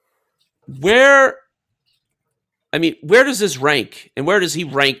 Where does this rank, and where does he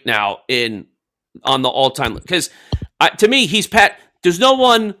rank now on the all-time? Because to me, he's Pat. There's no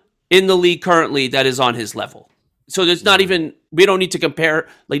one in the league currently that is on his level. So there's not even, we don't need to compare.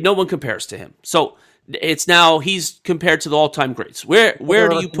 Like, no one compares to him. So it's now he's compared to the all-time greats. Where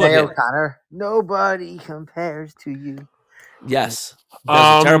do you put him? Connor, nobody compares to you. Yes.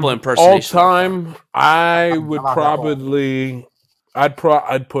 That's a terrible impersonation. All time, I would probably, I'd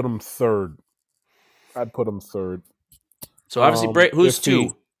put him third. So obviously, who's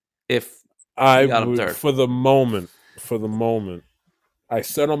two? If I got him would, third. for the moment, I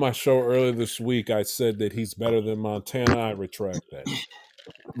said on my show earlier this week, I said that he's better than Montana. I retract that.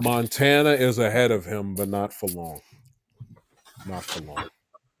 Montana is ahead of him, but not for long.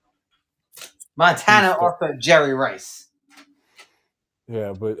 Montana also Jerry Rice.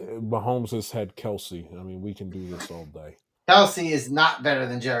 Yeah, but Mahomes has had Kelce. I mean, we can do this all day. Kelce is not better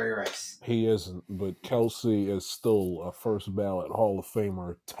than Jerry Rice. He isn't, but Kelce is still a first ballot Hall of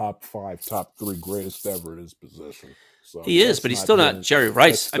Famer, top 5, top 3 greatest ever at his position. So he is, but he's still not Jerry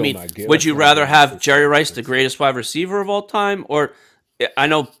Rice. I mean, would you rather have Jerry Rice, the greatest wide receiver of all time, or I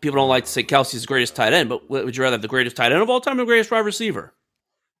know people don't like to say Kelce's the greatest tight end, but would you rather have the greatest tight end of all time or the greatest wide receiver?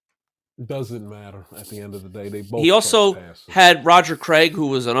 Doesn't matter at the end of the day. They both. He also had Roger Craig, who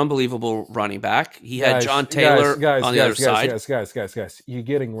was an unbelievable running back. He had John Taylor on the other side. Guys, you're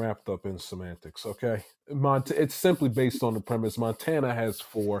getting wrapped up in semantics, okay? It's simply based on the premise. Montana has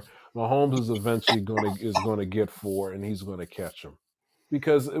 4. Mahomes is eventually going to get 4, and he's going to catch him.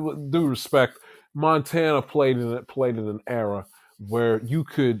 Because, with due respect, Montana played in an era where you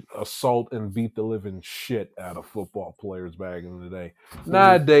could assault and beat the living shit out of football players back in the day.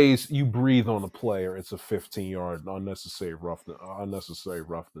 Nowadays, you breathe on a player, it's a 15-yard unnecessary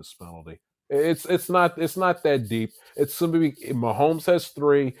roughness penalty. It's not that deep. It's simply Mahomes has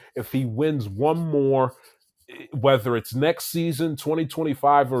 3. If he wins one more, whether it's next season,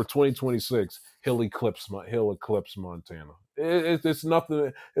 2025 or 2026, he'll eclipse Montana. It's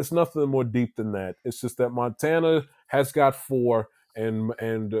nothing more deep than that. It's just that Montana has got 4, and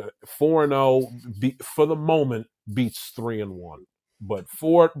 4-0 for the moment beats 3-1. But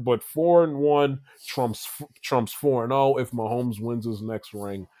 4-1 trumps 4-0 if Mahomes wins his next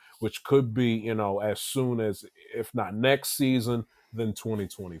ring, which could be, as soon as, if not next season, then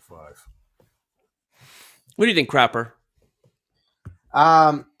 2025. What do you think, Crapper?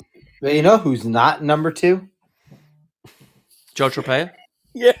 You know who's not number 2? Joe Trapea?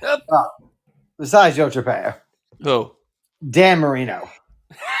 Yeah. Besides Joe Trapea. Who? Dan Marino.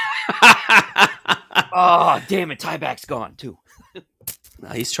 Oh, damn it. Tieback's gone, too. No,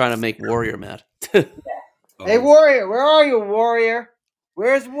 he's trying to make Warrior mad. Hey, Warrior. Where are you, Warrior?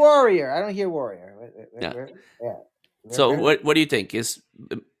 Where's Warrior? I don't hear Warrior. So what do you think? Is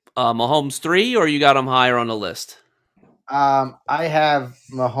Mahomes 3, or you got him higher on the list? I have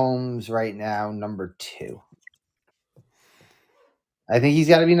Mahomes right now number 2. I think he's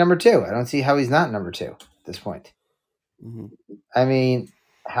got to be number 2. I don't see how he's not number 2 at this point. Mm-hmm. I mean,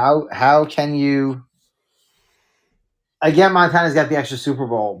 how can you? Again, Montana's got the extra Super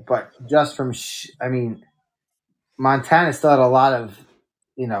Bowl, but just from Montana still had a lot of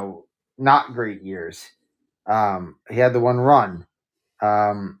not great years. He had the one run,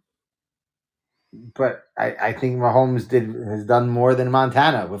 but I think Mahomes has done more than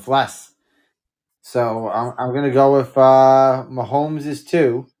Montana with less. So I'm going to go with Mahomes is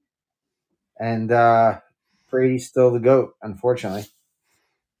 2, and Brady's still the GOAT, unfortunately.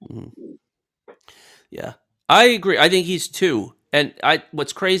 Mm-hmm. Yeah, I agree. I think he's 2. And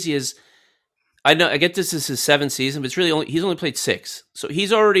what's crazy is, I get this is his 7th season, but it's really he's only played 6. So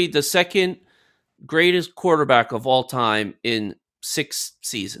he's already the second greatest quarterback of all time in 6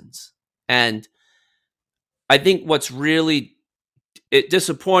 seasons. And I think what's really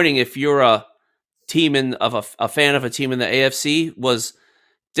disappointing, if you're a team a fan of a team in the AFC, was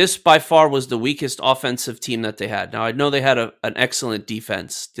this by far was the weakest offensive team that they had. Now I know they had an excellent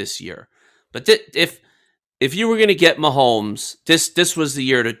defense this year, but if you were going to get Mahomes, this was the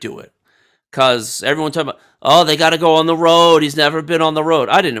year to do it, because everyone talking about, they got to go on the road. He's never been on the road.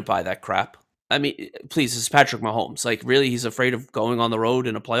 I didn't buy that crap. I mean, please, this is Patrick Mahomes. Like, really, he's afraid of going on the road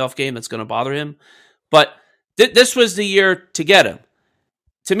in a playoff game that's going to bother him. But this was the year to get him.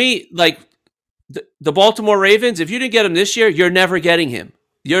 To me, like, the Baltimore Ravens, if you didn't get him this year, you're never getting him.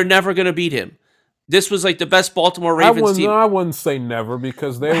 You're never going to beat him. this was like the best Baltimore I Ravens wouldn't. team. I wouldn't say never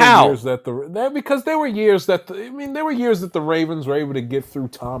because there How? were years that there were years that there were years that the Ravens were able to get through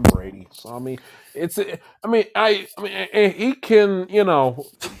Tom Brady. So I mean, he can.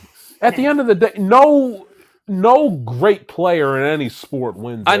 At the end of the day, no great player in any sport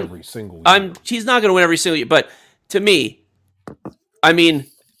wins every single year. He's not going to win every single year, but to me, I mean,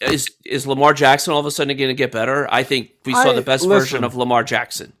 is Lamar Jackson all of a sudden going to get better? I think we saw the best version of Lamar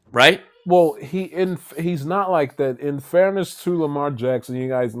Jackson, right? Well, he's not like that. In fairness to Lamar Jackson, you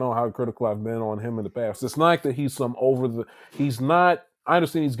guys know how critical I've been on him in the past. It's not like that he's not. I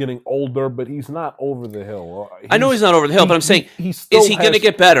understand he's getting older, but he's not over the hill. I know he's not over the hill, but I'm saying, is he going to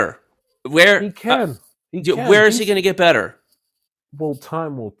get better? Where he can? Where is he going to get better? Well,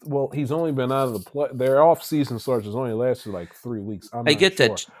 time will. Well, he's only been out of the play. Their off-season search has only lasted like 3 weeks. I get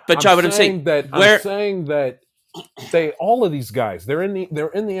that, but John, I'm saying that I'm saying that all of these guys they're in the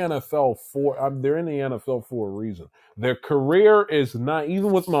NFL for a reason. Their career is not,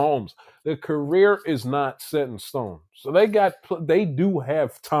 even with Mahomes, their career is not set in stone. So they do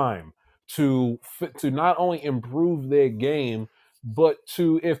have time to not only improve their game, but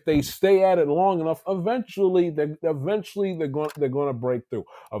if they stay at it long enough, eventually they're going to break through.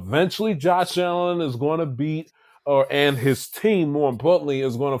 Eventually, Josh Allen is going to beat, and his team, more importantly,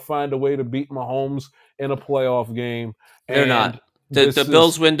 is going to find a way to beat Mahomes in a playoff game. They're not. The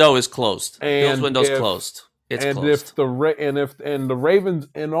Bills' window is closed. Bills' window's closed. It's closed. If the Ravens,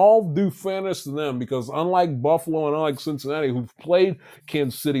 in all due fairness to them, because unlike Buffalo and unlike Cincinnati, who've played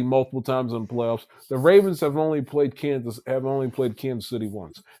Kansas City multiple times in the playoffs, the Ravens have only played Kansas City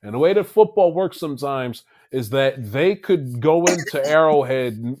once. And the way that football works sometimes is that they could go into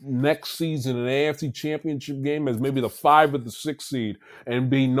Arrowhead next season in an AFC Championship game as maybe the 5 or the 6 seed and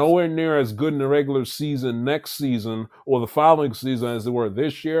be nowhere near as good in the regular season next season or the following season as they were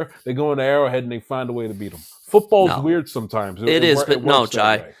this year. They go into Arrowhead and they find a way to beat them. Football's weird sometimes. It is, but no,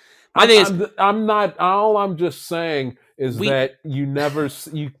 Jai. I'm not. All I'm just saying is that you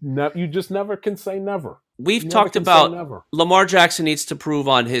just never can say never. We've talked about Lamar Jackson needs to prove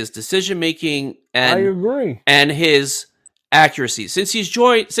on his decision making and I agree, and his accuracy since he's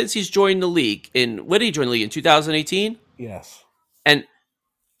joined the league when did he join the league in 2018? Yes. And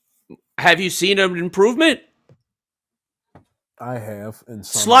have you seen an improvement? I have, in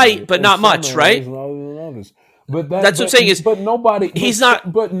some slight, areas, but not much, right? But that's what I'm saying. Is but nobody. He's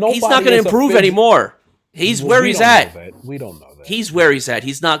not going to improve anymore. He's where he's at. We don't know that. He's where he's at.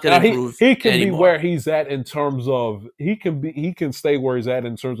 He's not going to improve. He can anymore. be where he's at in terms of he can stay where he's at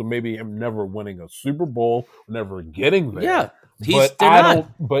in terms of maybe him never winning a Super Bowl, never getting there. Yeah, I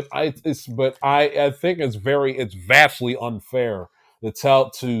think it's vastly unfair to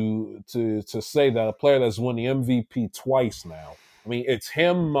say that a player that's won the MVP twice now. I mean, it's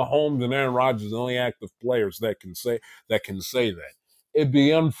him, Mahomes, and Aaron Rodgers, the only active players that can say that. It'd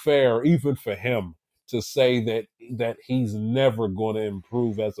be unfair even for him to say that he's never going to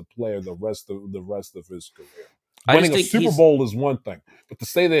improve as a player the rest of his career. Winning a Super Bowl is one thing, but to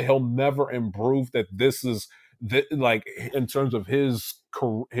say that he'll never improve, that this is like in terms of his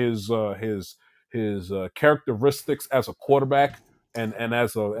characteristics as a quarterback and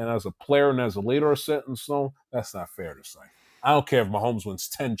as a player and as a leader are set in stone, that's not fair to say. I don't care if Mahomes wins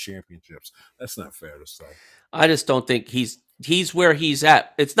 10 championships. That's not fair to say. I just don't think he's where he's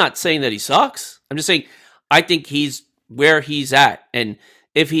at. It's not saying that he sucks. I'm just saying I think he's where he's at. And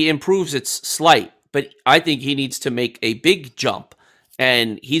if he improves, it's slight. But I think he needs to make a big jump.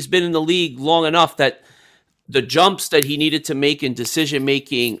 And he's been in the league long enough that the jumps that he needed to make in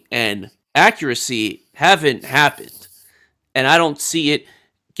decision-making and accuracy haven't happened. And I don't see it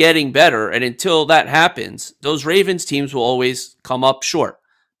getting better. And until that happens, those Ravens teams will always come up short.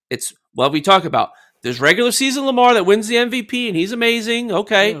 It's what we talk about. There's regular season Lamar that wins the MVP, and he's amazing.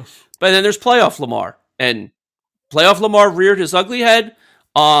 Okay. Yes. But then there's playoff Lamar. And playoff Lamar reared his ugly head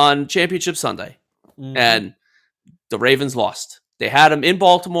on Championship Sunday. Mm-hmm. And the Ravens lost. They had him in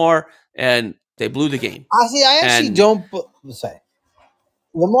Baltimore, and they blew the game. I actually don't say.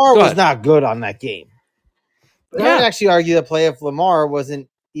 Lamar was not good on that game. But I would actually argue that playoff Lamar wasn't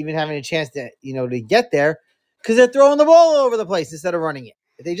even having a chance to get there because they're throwing the ball all over the place instead of running it.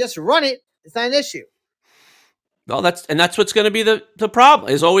 If they just run it, it's not an issue. Well, that's what's going to be the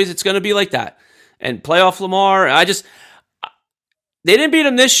problem. As always, it's going to be like that. And playoff Lamar, they didn't beat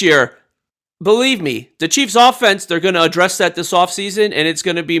him this year. Believe me, the Chiefs' offense, they're going to address that this offseason, and it's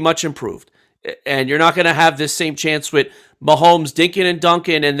going to be much improved. And you're not going to have this same chance with Mahomes dinking and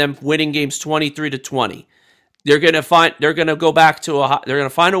dunking and them winning games 23-20. They're going to find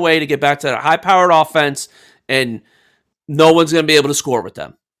a way to get back to that high-powered offense, and no one's going to be able to score with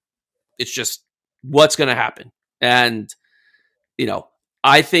them. It's just what's going to happen. And,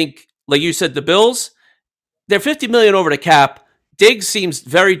 I think, like you said, the Bills, they're $50 million over the cap. Diggs seems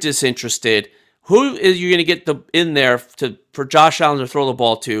very disinterested. Who is you going to get in there for Josh Allen to throw the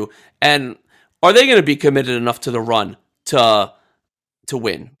ball to? And are they going to be committed enough to the run to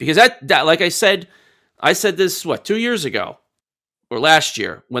win? Because that like I said this 2 years ago or last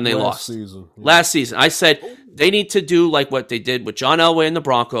year when they lost. Last season. I said they need to do like what they did with John Elway and the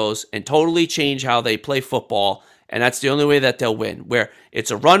Broncos and totally change how they play football. And that's the only way that they'll win, where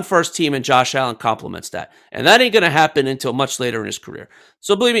it's a run-first team and Josh Allen complements that. And that ain't going to happen until much later in his career.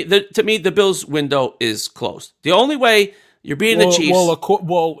 So believe me, to me, the Bills' window is closed. The only way you're beating the Chiefs... Well,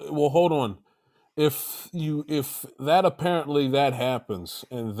 hold on. If that apparently that happens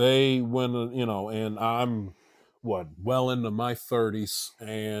and they win, and I'm, well into my 30s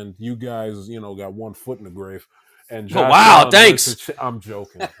and you guys, got one foot in the grave. And Josh Allen thanks. I'm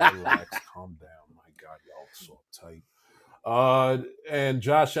joking. Relax, calm down. God, y'all so tight. And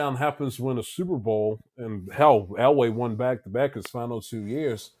Josh Allen happens to win a Super Bowl, and hell, Elway won back-to-back his final 2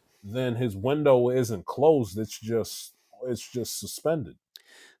 years. Then his window isn't closed; it's just suspended.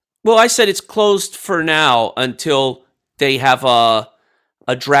 Well, I said it's closed for now until they have a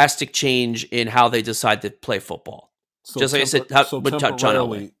drastic change in how they decide to play football. So just like I said, with John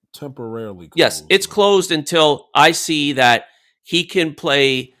Elway. Temporarily closed. Yes, it's closed until I see that he can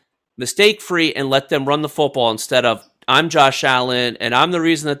play mistake-free and let them run the football instead of I'm Josh Allen and I'm the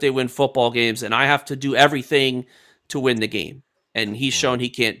reason that they win football games and I have to do everything to win the game. And he's shown he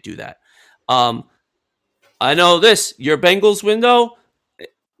can't do that. I know your Bengals window,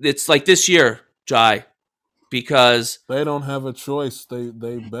 it's like this year, Jai, because they don't have a choice. They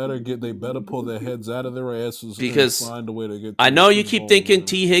better pull their heads out of their asses because and find a way to get. I know you keep thinking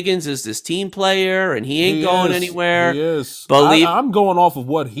T. Higgins is this team player and he ain't going anywhere. He is. I'm going off of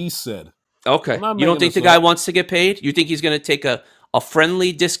what he said. Okay. You don't think the guy wants to get paid? You think he's going to take a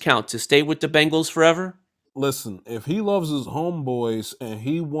friendly discount to stay with the Bengals forever? Listen, if he loves his homeboys and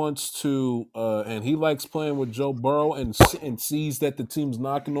he wants to, and he likes playing with Joe Burrow and sees that the team's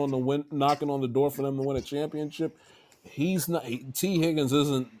knocking on the door for them to win a championship, he's not. T. Higgins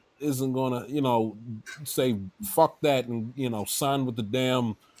isn't gonna, say fuck that and sign with the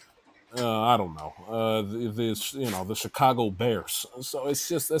damn. I don't know. The Chicago Bears. So that's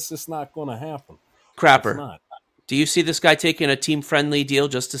just not going to happen. Crapper. Do you see this guy taking a team-friendly deal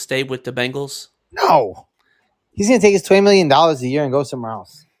just to stay with the Bengals? No. He's going to take his $20 million a year and go somewhere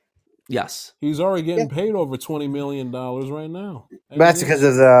else. Yes. He's already getting paid over $20 million right now. But that's because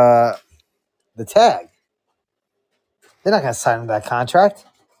of the tag. They're not going to sign him that contract.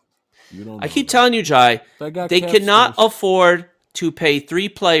 I keep telling you, Jai, they cannot afford to pay 3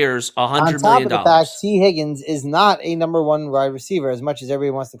 players $100 million. On top of the fact, T. Higgins is not a number 1 wide receiver as much as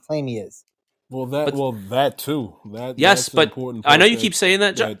everybody wants to claim he is. That too. Yes, but I know you keep saying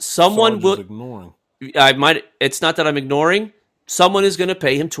that. Someone will. Ignoring. I might. It's not that I'm ignoring. Someone is going to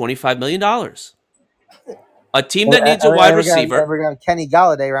pay him $25 million. A team that needs a wide receiver. We're going to have Kenny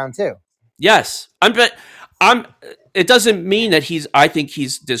Galladay round 2. Yes, It doesn't mean that I think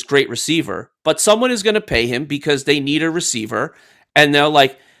he's this great receiver, but someone is going to pay him because they need a receiver, and they're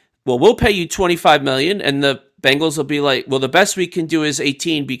like, "Well, we'll pay you $25 million," and the Bengals will be like, "Well, the best we can do is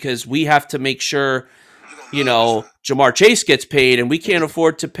 18 because we have to make sure, Jamar Chase gets paid, and we can't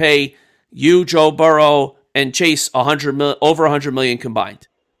afford to pay you, Joe Burrow, and Chase over $100 million combined."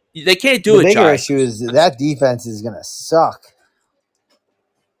 They can't do it. The bigger issue is that defense is going to suck.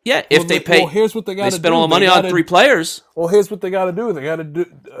 Yeah, if they pay, here's what they got to do. They spend all the money on 3 players. Well, here's what they got to do. They got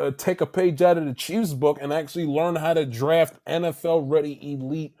to take a page out of the Chiefs book and actually learn how to draft NFL-ready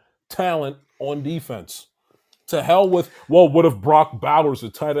elite talent on defense. To hell with, what if Brock Bowers, the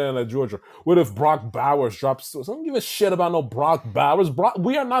tight end at Georgia? What if Brock Bowers drops? I don't give a shit about no Brock Bowers.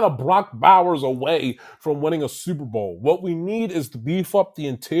 We are not a Brock Bowers away from winning a Super Bowl. What we need is to beef up the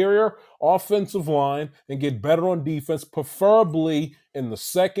interior offensive line and get better on defense, preferably in the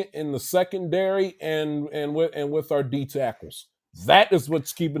secondary and with our D tackles. That is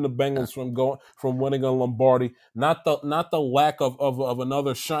what's keeping the Bengals from winning a Lombardi, not the lack of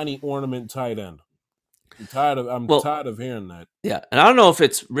another shiny ornament tight end. I'm tired of hearing that. Yeah, and I don't know if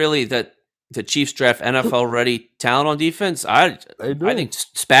it's really that the Chiefs draft NFL-ready talent on defense. I think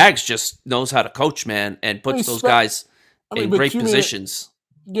Spags just knows how to coach, man, and puts those guys in great positions.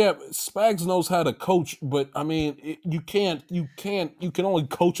 Spags knows how to coach, but I mean, you can only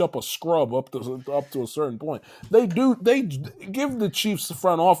coach up a scrub up to a certain point. They give the Chiefs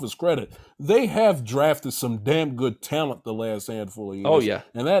front office credit. They have drafted some damn good talent the last handful of years. Oh yeah,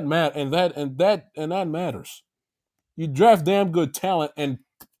 and that matters. You draft damn good talent, and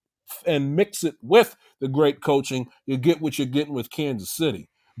and mix it with the great coaching, you get what you're getting with Kansas City.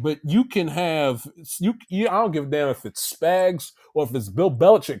 But you can have I don't give a damn if it's Spags or if it's Bill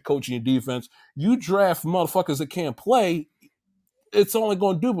Belichick coaching your defense. You draft motherfuckers that can't play, it's only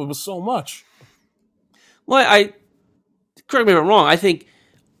going to do but so much. Well, correct me if I'm wrong. I think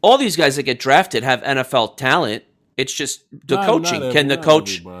all these guys that get drafted have NFL talent. It's just the coaching. Can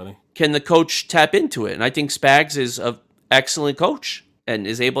the coach tap into it? And I think Spags is an excellent coach and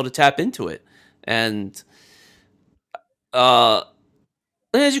is able to tap into it. And Crab,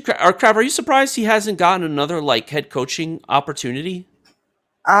 are you surprised he hasn't gotten another like head coaching opportunity?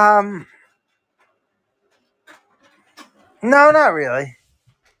 No, not really.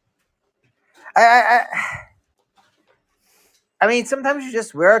 I mean, sometimes you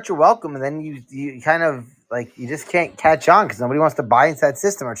just wear out your welcome, and then you kind of like you just can't catch on because nobody wants to buy into that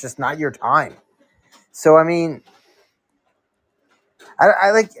system, or it's just not your time. So, I mean,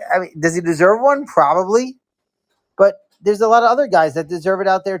 does he deserve one? Probably, but there's a lot of other guys that deserve it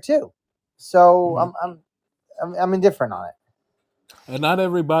out there too. So I'm indifferent on it. And not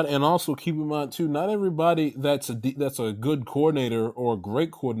everybody, and also keep in mind too, not everybody that's a good coordinator or a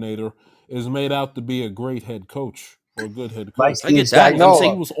great coordinator is made out to be a great head coach or a good head coach. I get that. He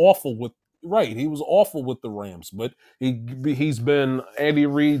was awful with the Rams, but he's been Andy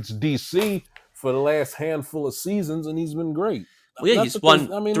Reid's DC for the last handful of seasons, and he's been great. Well, yeah, he's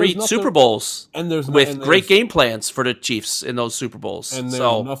won 3 Super Bowls with great game plans for the Chiefs in those Super Bowls. And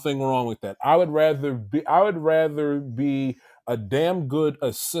there's nothing wrong with that. I would rather be a damn good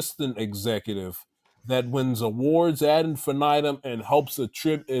assistant executive that wins awards ad infinitum and helps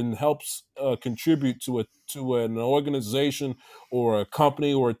contribute to an organization or a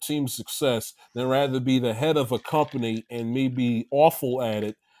company or a team's success than rather be the head of a company and me be awful at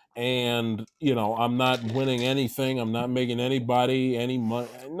it. And, I'm not winning anything. I'm not making anybody any money.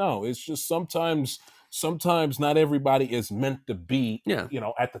 No, it's just sometimes not everybody is meant to be,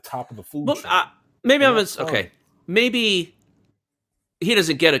 at the top of the food chain. Maybe he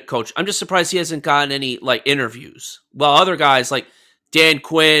doesn't get a coach. I'm just surprised he hasn't gotten any interviews. While other guys like Dan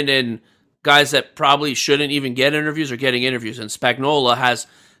Quinn and guys that probably shouldn't even get interviews are getting interviews. And Spagnuolo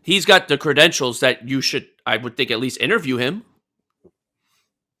he's got the credentials that you should, I would think, at least interview him.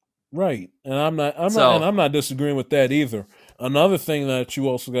 Right. And I'm not disagreeing with that either. Another thing that you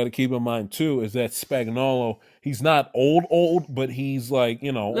also got to keep in mind too is that Spagnuolo, he's not old, but he's on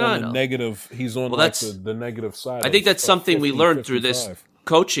the negative. He's on the negative side. I think that's something we learned 55. Through this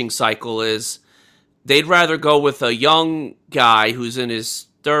coaching cycle is they'd rather go with a young guy who's in his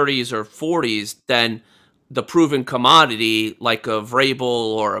 30s or 40s than the proven commodity like a Vrabel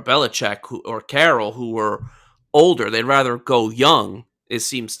or a Belichick or Carroll who were older. They'd rather go young. It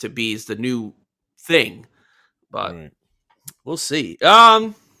seems to be is the new thing, but we'll see.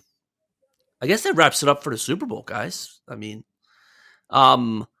 I guess that wraps it up for the Super Bowl, guys. I mean, I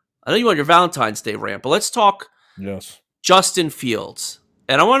know you want your Valentine's Day rant, but let's talk Justin Fields.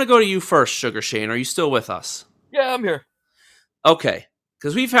 And I want to go to you first, Sugar Shane. Are you still with us? Yeah, I'm here. Okay,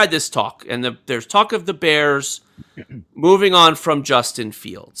 because we've had this talk, and there's talk of the Bears moving on from Justin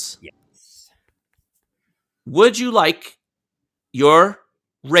Fields. Yes. Would you like your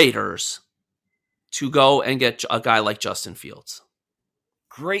Raiders to go and get a guy like Justin Fields?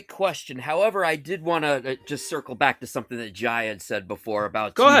 Great question. However, I did want to just circle back to something that Jai had said before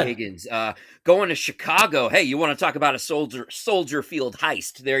about T. Higgins going to Chicago. Hey, you want to talk about a Soldier Field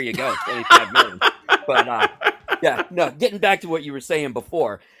heist? There you go, $25 million. But getting back to what you were saying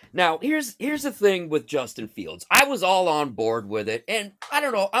before. Now, here's the thing with Justin Fields. I was all on board with it, and I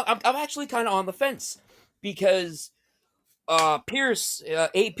don't know. I'm actually kind of on the fence because Pierce,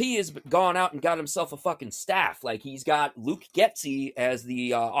 AP has gone out and got himself a fucking staff. Like, he's got Luke Getsy as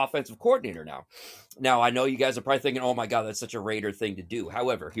the offensive coordinator now. Now, I know you guys are probably thinking, oh my God, that's such a Raider thing to do.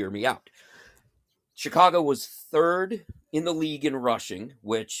 However, hear me out. Chicago was 3rd in the league in rushing,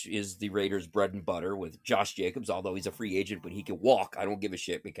 which is the Raiders' bread and butter with Josh Jacobs, although he's a free agent, but he can walk. I don't give a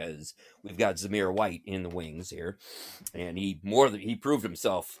shit because we've got Zamir White in the wings here. And he proved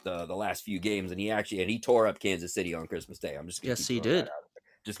himself the last few games, and he tore up Kansas City on Christmas Day. I'm just going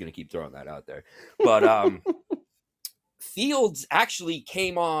to keep throwing that out there. But Fields actually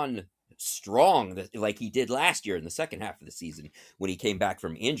came on strong like he did last year in the second half of the season when he came back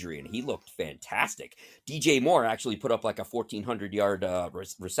from injury, and he looked fantastic. DJ Moore actually put up like a 1,400 yard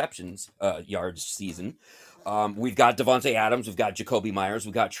receptions yards season. We've got Devontae Adams, we've got Jacoby Myers,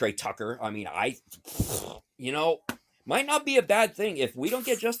 we've got Trey Tucker. I mean, might not be a bad thing if we don't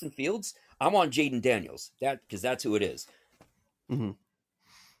get Justin Fields. I'm on Jaden Daniels because that's who it is.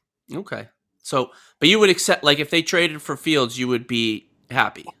 Okay, so but you would accept, like, if they traded for Fields, you would be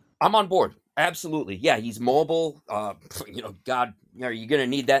happy. I'm on board. Absolutely. Yeah, he's mobile. God, you're going to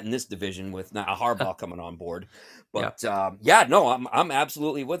need that in this division with now Harbaugh coming on board. But no, I'm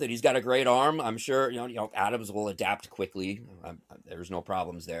absolutely with it. He's got a great arm. I'm sure Adams will adapt quickly. There's no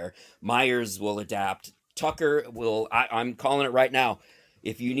problems there. Myers will adapt. Tucker will. I'm calling it right now.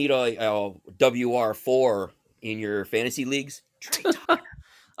 If you need a WR4 in your fantasy leagues, trade Tucker.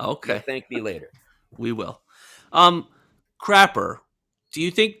 Okay. You'll thank me later. We will. Crapper, do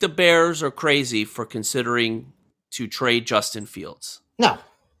you think the Bears are crazy for considering to trade Justin Fields? No.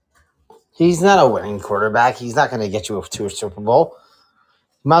 He's not a winning quarterback. He's not going to get you to a Super Bowl.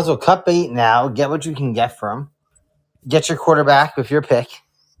 You might as well cut bait now, get what you can get from him, get your quarterback with your pick.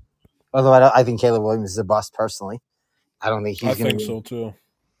 Although I think Caleb Williams is a bust personally. I don't think he's going to. I think so too.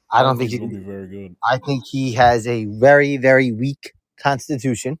 I don't think he's going to be very good. I think he has a very, very weak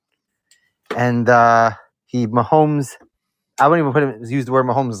constitution, and Mahomes. I wouldn't even use the word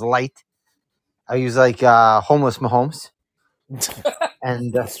Mahomes light. I use like homeless Mahomes.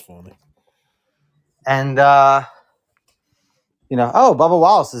 And that's funny. And Bubba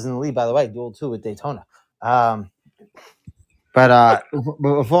Wallace is in the lead, by the way, duel 2 with Daytona. But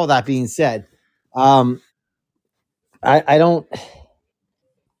with all that being said, I don't.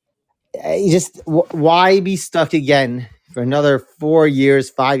 Why be stuck again for another 4 years,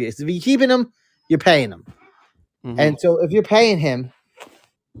 5 years? If you're keeping him, you're paying him, and so if you're paying him,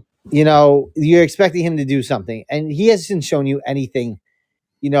 you're expecting him to do something, and he hasn't shown you anything.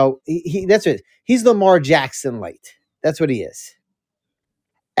 That's what he's Lamar Jackson light. That's what he is.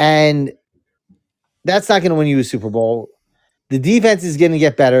 And that's not going to win you a Super Bowl. The defense is going to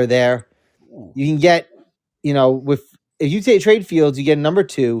get better there. You can get, if you trade Fields, you get a number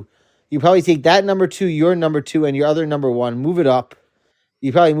 2. You probably take that number 2, your number 2, and your other number 1, move it up.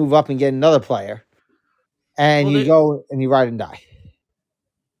 You probably move up and get another player. And you go and you ride and die.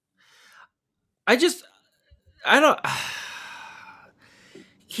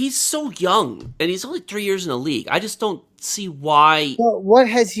 He's so young, and he's only 3 years in the league. I just don't see why. Well, what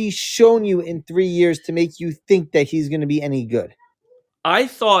has he shown you in 3 years to make you think that he's going to be any good? I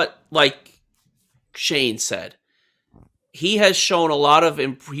thought, like Shane said, he has shown a lot of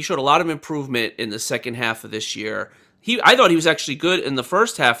improvement in the second half of this year. I thought he was actually good in the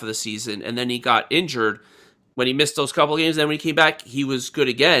first half of the season, and then he got injured when he missed those couple of games. Then when he came back, he was good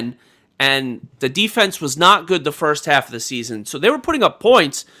again. And the defense was not good the first half of the season. So they were putting up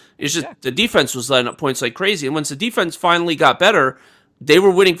points. It's just the defense was letting up points like crazy. And once the defense finally got better, they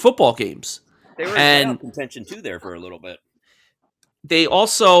were winning football games. They were in contention too there for a little bit. They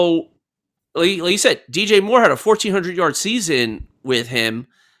also, like you said, DJ Moore had a 1,400-yard season with him,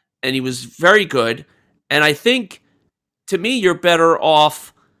 and he was very good. And I think, to me, you're better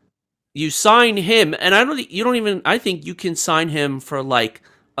off. You sign him, and I think you can sign him for like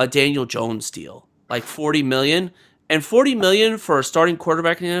a Daniel Jones deal, like $40 million, and $40 million for a starting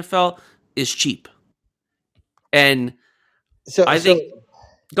quarterback in the NFL is cheap. And go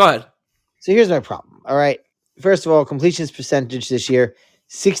ahead. So here's my problem. All right. First of all, completions percentage this year,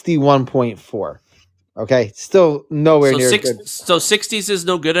 61.4. Okay. Still nowhere near good. So 60s is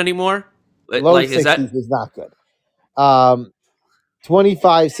no good anymore? Low 60s is not good.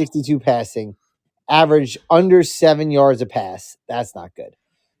 25-62 passing. Average under 7 yards a pass. That's not good.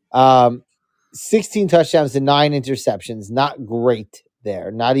 16 touchdowns to 9 interceptions. Not great there.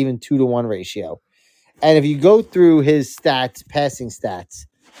 Not even 2-to-1 ratio. And if you go through his stats, passing stats,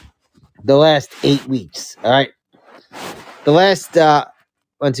 the last 8 weeks, all right? The last 1,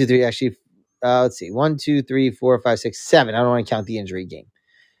 2, 3, actually, let's see. 1, 2, 3, 4, 5, 6, 7. I don't want to count the injury game.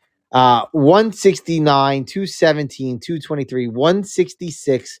 169, 217, 223,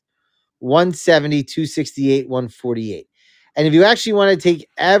 166, 170, 268, 148. And if you actually want to take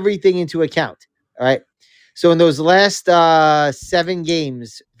everything into account, all right. So in those last 7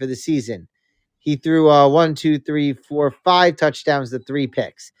 games for the season, he threw 1, 2, 3, 4, 5 touchdowns to 3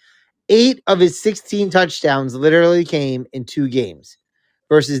 picks. 8 of his 16 touchdowns literally came in 2 games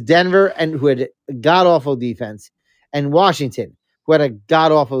versus Denver, and who had a god-awful defense, and Washington, who had a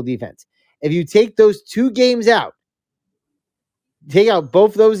god-awful defense. If you take those 2 games out, take out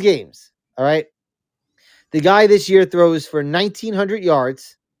both those games, all right, the guy this year throws for 1,900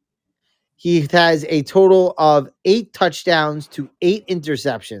 yards. He has a total of 8 touchdowns to 8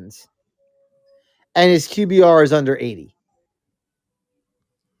 interceptions, and his QBR is under 80.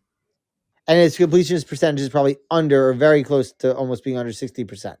 And his completion percentage is probably under or very close to almost being under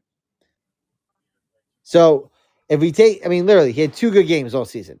 60%. So if we take, literally, he had 2 good games all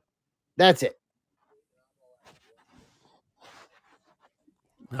season. That's it.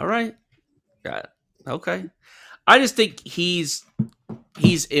 All right. Got it. Okay. I just think he's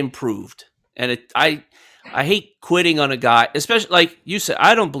he's improved, and I hate quitting on a guy, especially like you said.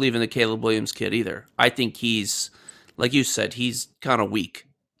 I don't believe in the Caleb Williams kid either. I think he's, like you said, he's kind of weak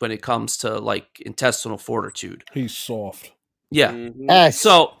when it comes to like intestinal fortitude. He's soft. Yeah. S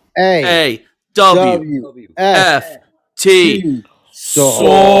So A A W W F F T. T.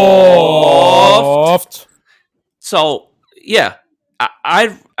 Soft. So yeah,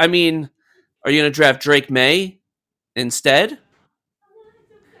 I mean, are you going to draft Drake May instead?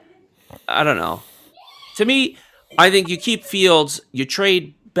 I don't know. To me, I think you keep Fields, you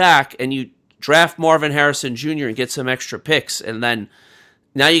trade back, and you draft Marvin Harrison Jr. and get some extra picks, and then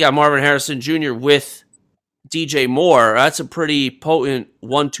now you got Marvin Harrison Jr. with DJ Moore. That's a pretty potent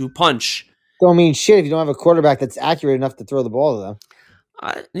 1-2 punch. Don't mean shit if you don't have a quarterback that's accurate enough to throw the ball to them.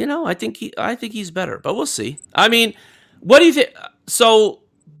 I think he's better, but we'll see. I mean, what do you think? So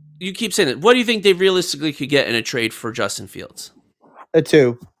you keep saying that. What do you think they realistically could get in a trade for Justin Fields? A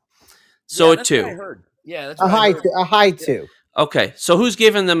 2. So Yeah, a that's 2. what I heard. Yeah, that's A what I high heard. a high 2. Okay, so who's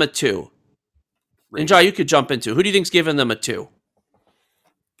giving them a 2? And Jai, you could jump into. Who do you think's giving them a 2?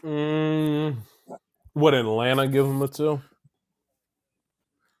 Would Atlanta give him a 2?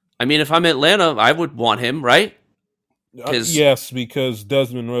 I mean, if I'm Atlanta, I would want him, right? Yes, because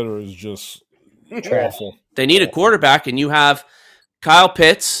Desmond Ritter is just awful. They need a quarterback, and you have Kyle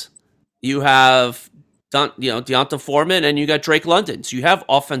Pitts, you have Deonta Foreman, and you got Drake London. So you have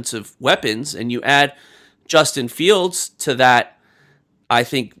offensive weapons, and you add Justin Fields to that. I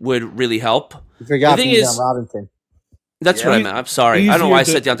think would really help. You forgot The thing Bijan is- Robinson. That's Yeah. what I meant. I'm sorry. I don't know why I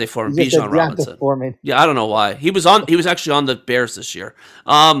said Deontay Foreman. You just said Bijan Robinson. Foreman. Yeah, I don't know why. He was actually on the Bears this year.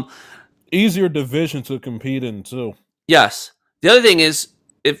 Easier division to compete in too. Yes. The other thing is,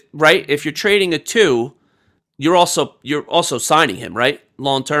 if you're trading a 2, you're also signing him, right?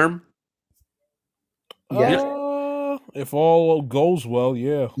 Long term. Yeah. If all goes well,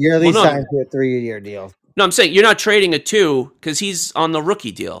 yeah. Yearly Well, no. signed to a 3-year deal. No, I'm saying you're not trading a 2 because he's on the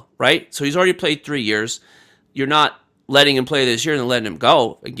rookie deal, right? So he's already played 3 years. You're not letting him play this year and then letting him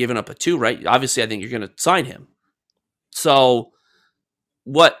go and giving up a 2, right? Obviously, I think you're going to sign him. So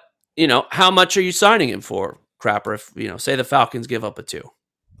how much are you signing him for, Crapper? If, say the Falcons give up a 2.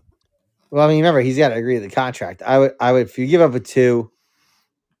 Well, I mean, remember, he's got to agree to the contract. I would, if you give up a 2,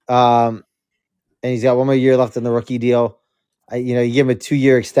 and he's got 1 more year left on the rookie deal, you give him a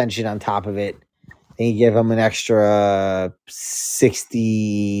 2-year extension on top of it, and you give him an extra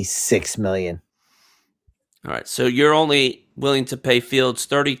 $66 million. All right. So you're only willing to pay Fields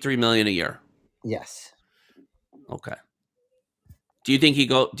 $33 million a year. Yes. Okay. Do you think he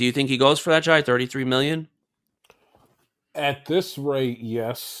goes for that, Jai? $33 million? At this rate,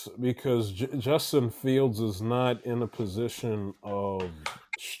 yes, because Justin Fields is not in a position of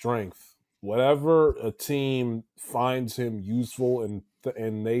strength. Whatever a team finds him useful, and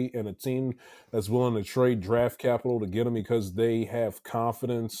a team that's willing to trade draft capital to get him because they have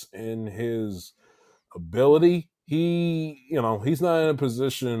confidence in his ability, he's not in a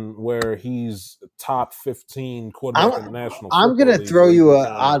position where he's top 15 quarterback in the National I'm Football gonna League throw where you he an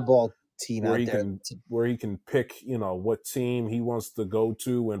can- oddball team where out he there. can pick what team he wants to go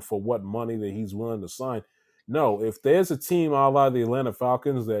to and for what money that he's willing to sign. No, if there's a team a la the Atlanta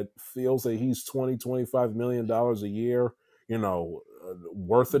Falcons that feels that he's $20-25 million a year,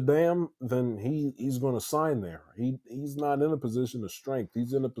 worth a damn, then he's going to sign there. He's not in a position of strength.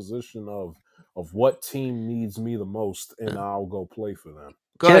 He's in a position of what team needs me the most, and I'll go play for them.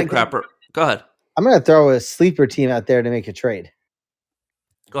 Go Can ahead, I- Crapper. Go ahead. I'm gonna throw a sleeper team out there to make a trade.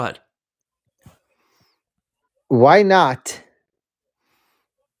 Go ahead. Why not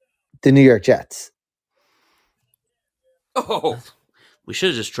the New York Jets? Oh, We should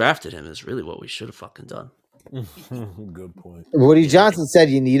have just drafted him. Is really what we should have fucking done. Good point. Woody Johnson said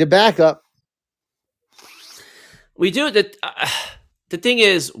you need a backup. We do that. The thing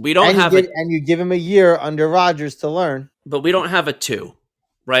is, we don't and have you give him a year under Rodgers to learn. but we don't have a 2,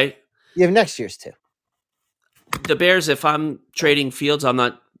 right? You have next year's 2. The Bears, if I'm trading Fields,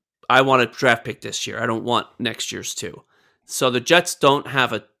 I want a draft pick this year. I don't want next year's 2. So the Jets don't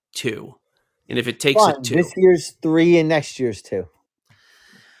have a 2. And if it takes a 2, This year's 3 and next year's 2.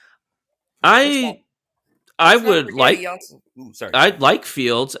 I would like sorry. I'd like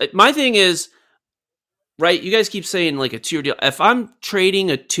Fields. My thing is, right, you guys keep saying like a 2-year deal. If I'm trading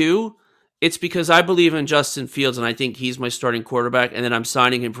a 2, it's because I believe in Justin Fields and I think he's my starting quarterback, and then I'm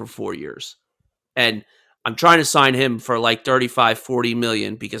signing him for 4 years. And I'm trying to sign him for like 35-40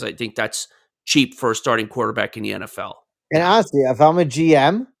 million because I think that's cheap for a starting quarterback in the NFL. And honestly, if I'm a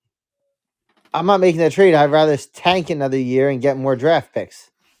GM, I'm not making that trade. I'd rather tank another year and get more draft picks.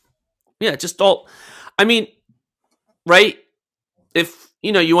 Yeah, just all. I mean, right? if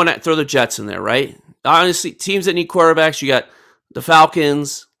you want to throw the Jets in there, right? Honestly, teams that need quarterbacks, you got the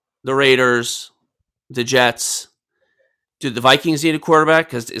Falcons, the Raiders, the Jets. Do the Vikings need a quarterback?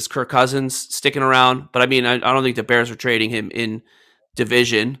 Because is Kirk Cousins sticking around? But I mean, I don't think the Bears are trading him in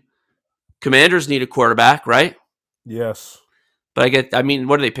division. Commanders need a quarterback, right? Yes. But I mean,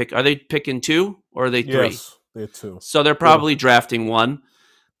 what do they pick? Are they picking 2 or are they 3? Yes, they're 2. So they're probably drafting 1.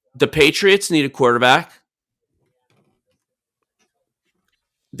 The Patriots need a quarterback.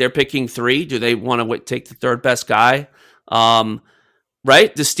 They're picking 3. Do they want to take the third best guy? Right?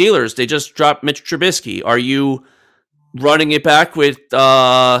 The Steelers, they just dropped Mitch Trubisky. Are you running it back with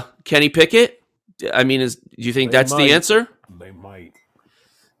Kenny Pickett? I mean, do you think that's the answer? They might.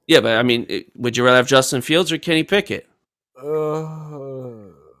 Yeah, but I mean, would you rather have Justin Fields or Kenny Pickett?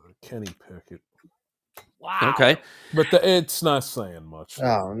 Kenny Pickett. Wow. Okay. But it's not saying much.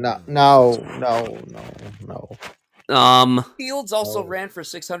 Oh, no. Fields also ran for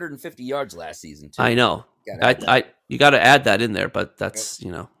 650 yards last season, too. I know. You got to add that in there, but that's,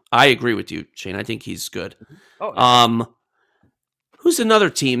 I agree with you, Shane. I think he's good. Oh, yeah. Who's another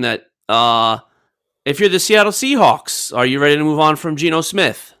team that, if you're the Seattle Seahawks, are you ready to move on from Geno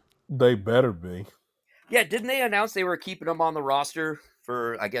Smith? They better be. Yeah, didn't they announce they were keeping him on the roster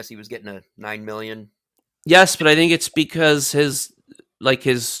for, I guess he was getting a $9 million? Yes, but I think it's because his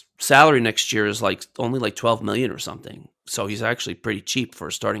salary next year is only $12 million or something. So he's actually pretty cheap for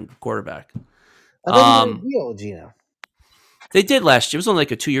a starting quarterback. I thought he had a deal, Gino. They did last year. It was only a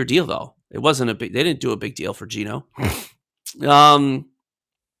 2-year deal though. It wasn't they didn't do a big deal for Geno.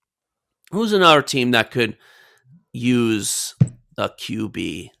 Who's another team that could use a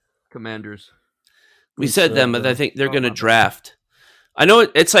QB? Commanders. We said them, but I think they're going to draft. I know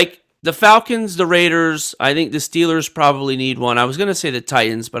it's like the Falcons, the Raiders. I think the Steelers probably need one. I was going to say the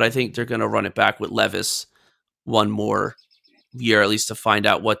Titans, but I think they're going to run it back with Levis one more year, at least to find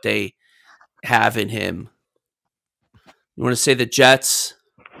out what they have in him. You want to say the Jets?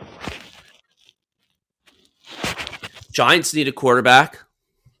 Giants need a quarterback.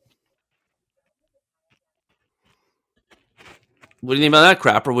 What do you think about that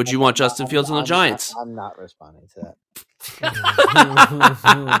crap? Or would you want Justin Fields on the Giants? I'm not responding to that.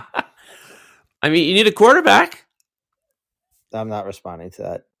 I mean, you need a quarterback. I'm not responding to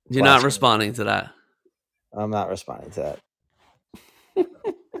that. You're not responding to that. I'm not responding to that.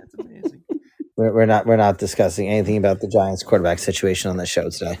 That's amazing. We're not discussing anything about the Giants quarterback situation on the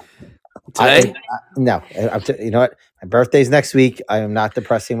show today. Today? No. You know what? My birthday's next week. I am not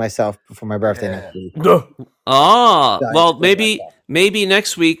depressing myself before my birthday next week. Oh, well, maybe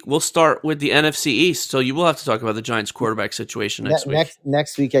next week we'll start with the NFC East. So you will have to talk about the Giants quarterback situation next week.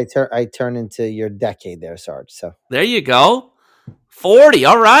 Next week, I turn into your decade there, Sarge. So there you go. 40.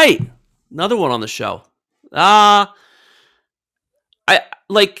 All right. Another one on the show. I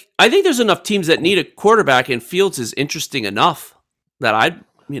think there's enough teams that need a quarterback, and Fields is interesting enough that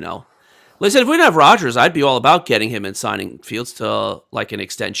listen, if we didn't have Rodgers, I'd be all about getting him and signing Fields to an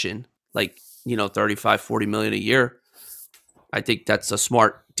extension, $35-40 million a year. I think that's a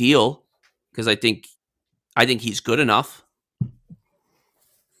smart deal because I think he's good enough.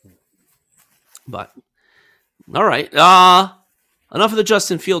 But all right, enough of the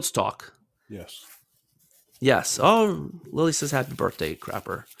Justin Fields talk. Yes. Oh, Lily says happy birthday,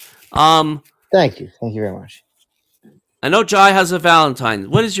 crapper. thank you very much. I know Jai has a Valentine's.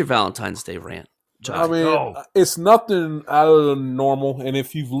 What is your Valentine's Day rant, Jai? I mean, it's nothing out of the normal. And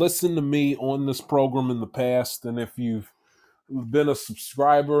if you've listened to me on this program in the past, and if you've been a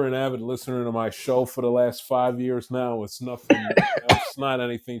subscriber and avid listener to my show for the last 5 years now, it's nothing. It's not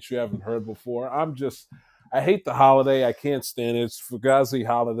anything you haven't heard before. I hate the holiday. I can't stand it. It's Fugazi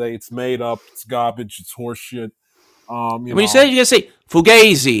holiday. It's made up. It's garbage. It's horseshit. You say it, you gotta say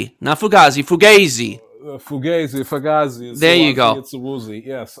Fugazi, not Fugazi. Fugazi. Fugazi. There you go. It's a woozy.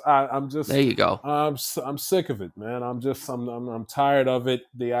 Yes, I'm just. There you go. I'm sick of it, man. I'm tired of it.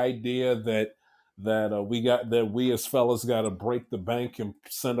 The idea that we as fellas got to break the bank and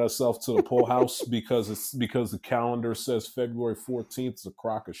send ourselves to the poorhouse because the calendar says February 14th is a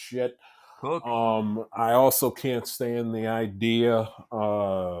crock of shit. I also can't stand the idea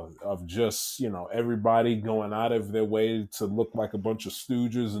of just, everybody going out of their way to look like a bunch of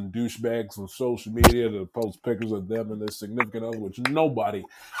stooges and douchebags on social media to post pictures of them and their significant other, which nobody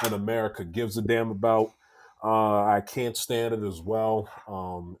in America gives a damn about. I can't stand it as well.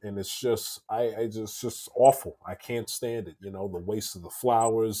 And it's just, just awful. I can't stand it. The waste of the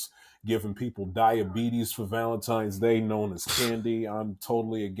flowers, giving people diabetes for Valentine's Day, known as candy. I'm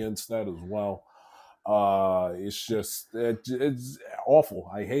totally against that as well. It's just it's awful.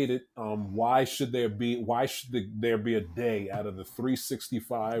 I hate it. Why should there be a day out of the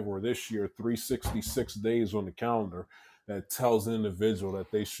 365 or this year 366 days on the calendar that tells an individual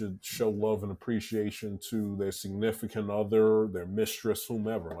that they should show love and appreciation to their significant other, their mistress,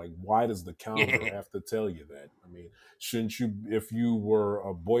 whomever? Like, why does the calendar have to tell you that? I mean, shouldn't you, if you were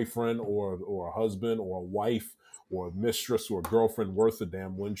a boyfriend or a husband or a wife or a mistress or a girlfriend worth a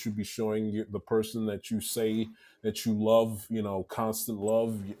damn, wouldn't you be showing the person that you say that you love, constant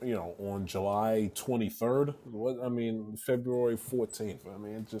love, on July 23rd? What, I mean, February 14th. I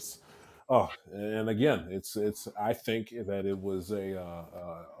mean, it just, and again, it's. I think that it was a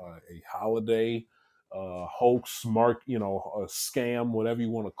holiday hoax, a scam, whatever you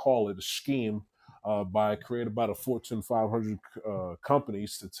want to call it, a scheme created by the Fortune 500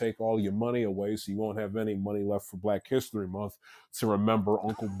 companies to take all your money away, so you won't have any money left for Black History Month to remember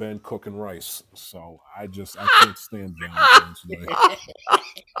Uncle Ben cooking rice. So I can't stand Valentine's Day.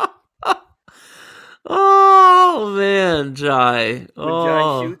 Oh man, Jai. When Jai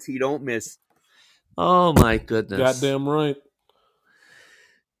Oh, shoots, he don't miss. oh my goodness. Goddamn right.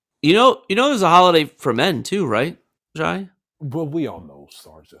 You know, there's a holiday for men too, right, Jai? But we all know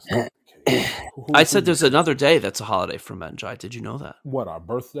stars just. I said there's another day that's a holiday for men, Jai. Did you know that? What, our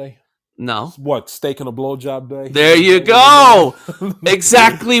birthday? No. What, steak and a blowjob day? There you go.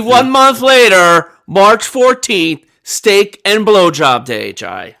 Exactly 1 month later, March 14th, steak and blowjob day,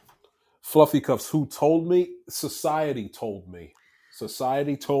 Jai. Fluffy Cuffs, who told me? Society told me.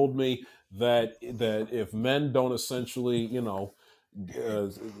 Society told me that if men don't essentially,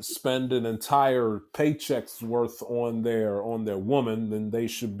 spend an entire paycheck's worth on their woman, then they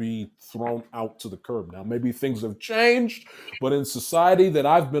should be thrown out to the curb. Now, maybe things have changed, but in society that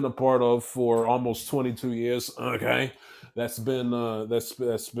I've been a part of for almost 22 years, okay, that's been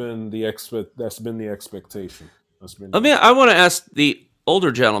the expectation. I want to ask the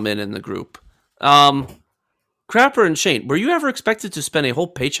older gentleman in the group, Crapper and Shane, were you ever expected to spend a whole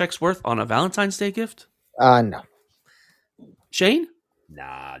paycheck's worth on a Valentine's Day gift? No. Shane?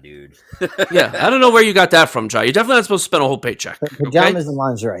 Nah, dude. Yeah, I don't know where you got that from, Jai. You're definitely not supposed to spend a whole paycheck. Pajamas and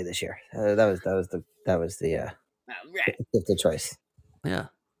lingerie this year. That was the gift of choice. Yeah.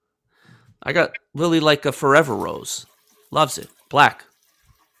 I got Lily like a Forever Rose. Loves it. Black.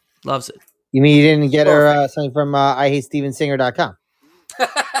 Loves it. You mean you didn't get her something from IHateStevenSinger.com?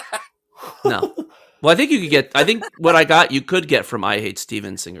 No. Well, I think what I got you could get from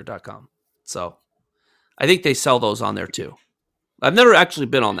IHateStevenSinger.com. So I think they sell those on there too. I've never actually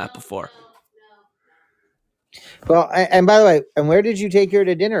been on that before. Well, and by the way, and where did you take her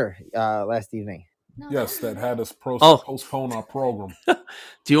to dinner last evening? Yes, that had us postpone our program.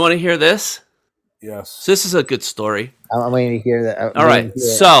 Do you want to hear this? Yes. So this is a good story. I'm waiting to hear that. All right.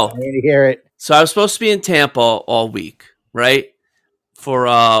 So I'm waiting to hear it. So I was supposed to be in Tampa all week, right, for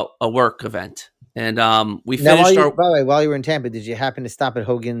a work event, and we finished by the way, while you were in Tampa, did you happen to stop at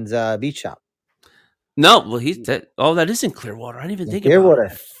Hogan's Beach Shop? No. Well, that is in Clearwater. I didn't even think Clearwater.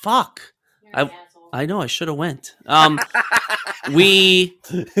 about it. Fuck. You're an asshole. I know I should have went. We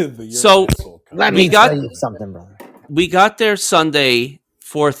Let me tell you something, brother. We got there Sunday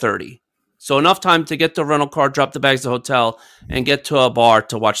 4:30, so enough time to get the rental car, drop the bags at the hotel, and get to a bar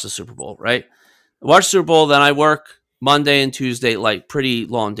to watch the Super Bowl. Right, watch Super Bowl. Then I work Monday and Tuesday, like pretty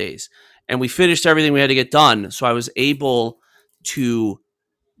long days, and we finished everything we had to get done. So I was able to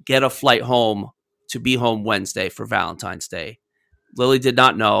get a flight home to be home Wednesday for Valentine's Day. Lily did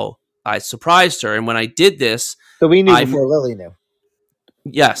not know. I surprised her, and when I did this, so we knew before Lily knew.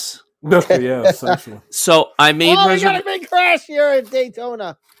 Yes. Yeah, essentially. So I made. We got a big crash here at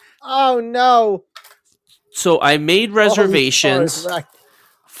Daytona. Oh no! So I made reservations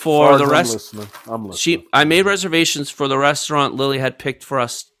for the rest. I'm listening. I made reservations for the restaurant Lily had picked for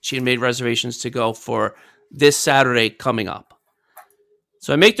us. She had made reservations to go for this Saturday coming up.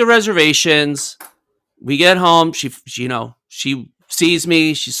 So I make the reservations. We get home. She sees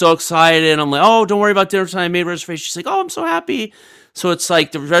me. She's so excited. I'm like, oh, don't worry about dinner time. I made reservations. She's like, oh, I'm so happy. So it's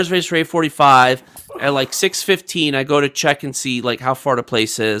like the reservation for 8:45. At like 6:15, I go to check and see like how far the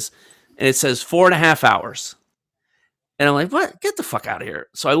place is. And it says 4.5 hours. And I'm like, what? Get the fuck out of here.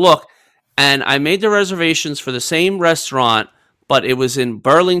 So I look, and I made the reservations for the same restaurant, but it was in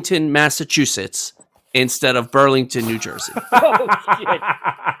Burlington, Massachusetts, instead of Burlington, New Jersey. Oh, shit.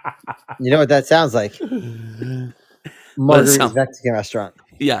 You know what that sounds like? Margarita's Mexican restaurant.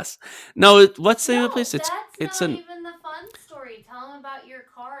 Yes. No, what's the name of the place? That's it's not an. even the fun story. Tell them about your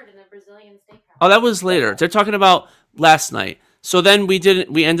card in the Brazilian steakhouse. Oh, that was later. They're talking about last night. So then we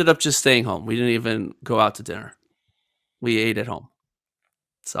ended up just staying home. We didn't even go out to dinner. We ate at home.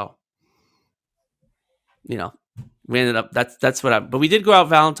 So you know, we ended up that's what happened. But we did go out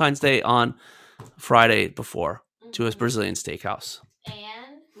Valentine's Day on Friday before to a Brazilian steakhouse.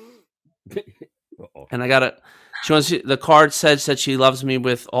 And I got it. She wants the card said she loves me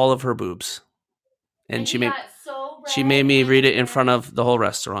with all of her boobs, and she made me read it in front of the whole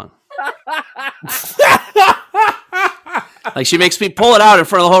restaurant. Like she makes me pull it out in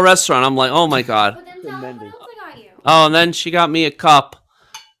front of the whole restaurant. I'm like, oh my god. But then tell me what else I got you. Oh, and then she got me a cup.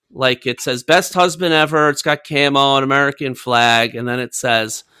 Like it says "Best Husband Ever." It's got camo, an American flag, and then it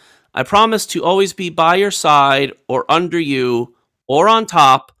says, "I promise to always be by your side, or under you, or on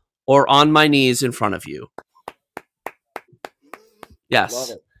top, or on my knees in front of you."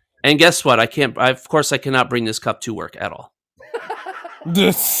 Yes. And guess what? Of course I cannot bring this cup to work at all.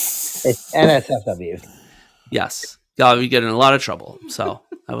 It's NSFW. Yes. God, we get in a lot of trouble. So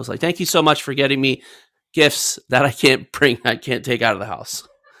I was like, thank you so much for getting me gifts that I can't take out of the house.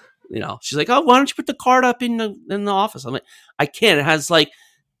 You know, she's like, oh, why don't you put the card up in the office? I'm like, I can't.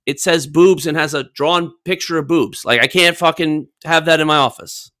 It says boobs and has a drawn picture of boobs. Like I can't fucking have that in my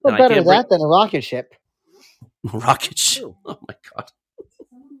office. Well, better that than a rocket ship. Rocket ship. Oh my god.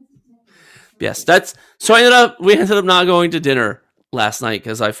 Yes, so we ended up not going to dinner last night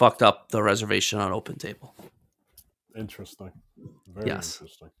because I fucked up the reservation on Open Table. Interesting. Very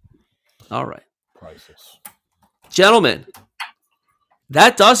interesting. All right. Priceless. Gentlemen,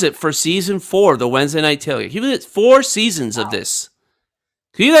 that does it for season 4, the Wednesday Night Tailgate. He was 4 seasons of this.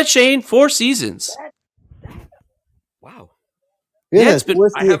 Can you hear that, Shane? 4 seasons. Wow. Yeah, it's been.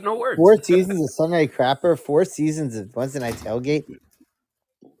 I have no words. 4 seasons of Sunday Crapper, 4 seasons of Wednesday Night Tailgate.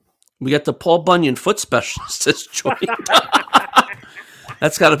 We got the Paul Bunyan foot specialist that's joined.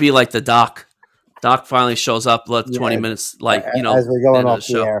 That's got to be like the doc. Doc finally shows up, 20 minutes, as we're going off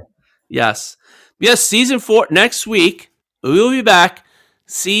the air. Yes. Season 4 next week. We will be back.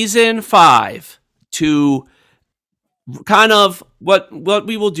 Season 5 to kind of what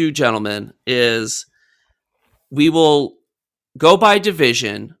we will do, gentlemen, is we will go by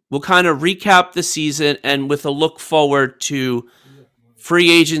division. We'll kind of recap the season and with a look forward to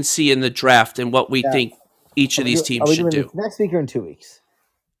free agency and the draft and what we think each of these teams should do. Next week or in 2 weeks?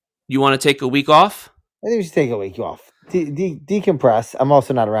 You want to take a week off? I think we should take a week off. Decompress. I'm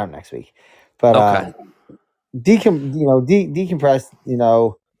also not around next week, but okay. Decompress.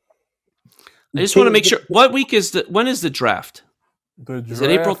 I just want to make sure. When is the draft? Is it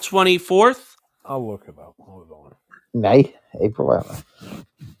April 24th? I'll look it up. Hold on. May, April.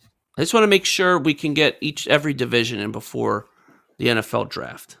 I just want to make sure we can get every division in before the NFL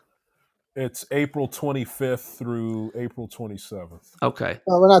draft. It's April 25th through April 27th. Okay.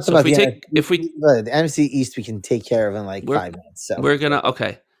 Well, we're not talking about the NFC East. We can take care of in 5 minutes. So we're gonna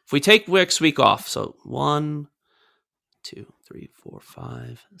If we take next week off, so 1, 2, 3, 4,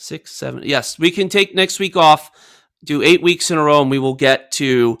 5, 6, 7. Yes, we can take next week off. Do 8 weeks in a row, and we will get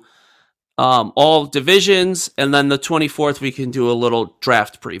to all divisions, and then the 24th we can do a little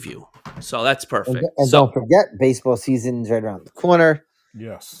draft preview. So that's perfect. And don't forget, baseball season's right around the corner.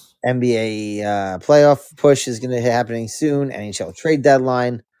 Yes. NBA playoff push is going to be happening soon. NHL trade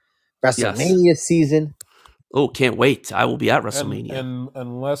deadline. WrestleMania season. Oh, can't wait. I will be at WrestleMania. And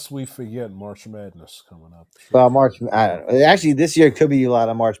unless we forget March Madness coming up. Well, I don't know. Actually, this year could be a lot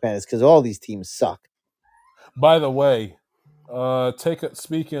of March Madness because all these teams suck. By the way,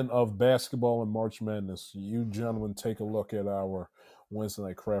 speaking of basketball and March Madness, you gentlemen take a look at our Wednesday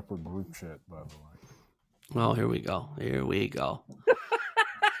Night Crapper group chat, by the way. Oh, here we go.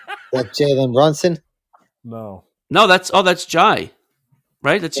 That Jalen Brunson? No, that's Jai.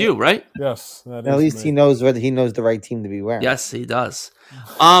 Right? That's you, right? Yes. At least he knows the right team to be wearing. Yes, he does.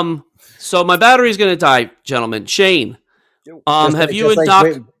 So my battery's going to die, gentlemen. Shane, have you and Doc...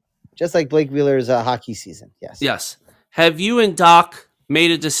 Just like Blake Wheeler's hockey season, yes. Yes. Have you and Doc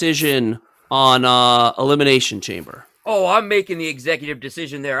made a decision on Elimination Chamber? Oh, I'm making the executive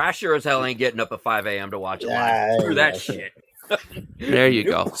decision there. I sure as hell ain't getting up at 5 a.m. to watch it live. Screw that shit. There you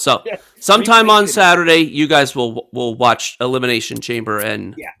go. So sometime on Saturday, you guys will watch Elimination Chamber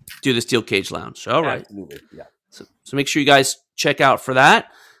and do the Steel Cage Lounge. All right. Absolutely. Yeah. So make sure you guys check out for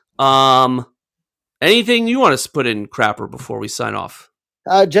that. Anything you want us to put in Crapper before we sign off?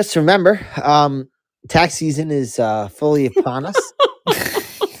 Just remember, tax season is fully upon us.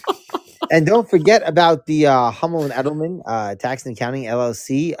 And don't forget about the Hummel and Edelman Tax and Accounting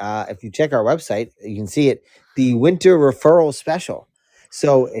LLC. If you check our website, you can see it. The winter referral special.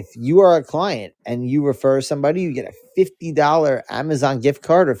 So if you are a client and you refer somebody, you get a $50 Amazon gift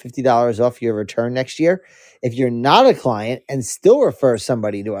card or $50 off your return next year. If you're not a client and still refer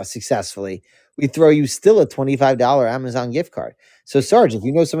somebody to us successfully, we throw you still a $25 Amazon gift card. So Sarge, if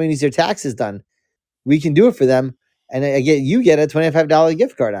you know somebody needs their taxes done, we can do it for them, and you get a $25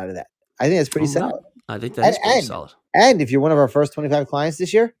 gift card out of that. I think that's pretty All right. solid. I think that is pretty solid. And if you're one of our first 25 clients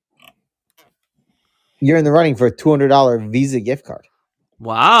this year, you're in the running for a $200 Visa gift card.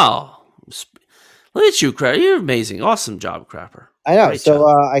 Wow. Look at you, Crapper. You're amazing. Awesome job, Crapper. I know. Great So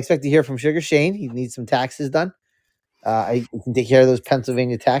job. I expect to hear from Sugar Shane. He needs some taxes done. I can take care of those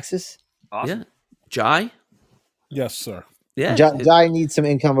Pennsylvania taxes. Awesome. Yeah. Jai? Yes, sir. Yeah. Jai needs some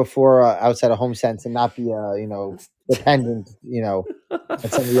income before outside of HomeSense and not be dependent, on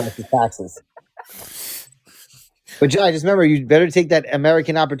somebody else's taxes. But Jai, just remember, you better take that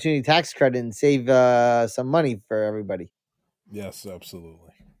American Opportunity Tax Credit and save some money for everybody. Yes, absolutely.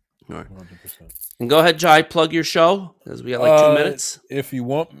 All right. 100%. And go ahead, Jai, plug your show, because we got like 2 minutes. If you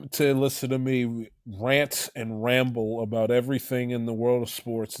want to listen to me rant and ramble about everything in the world of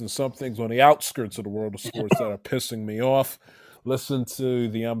sports and some things on the outskirts of the world of sports that are pissing me off, listen to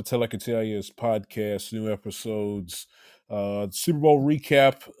the Amatelica podcast, new episodes. Super Bowl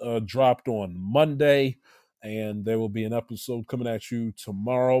recap dropped on Monday, and there will be an episode coming at you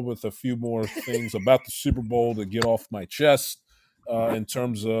tomorrow with a few more things about the Super Bowl to get off my chest. In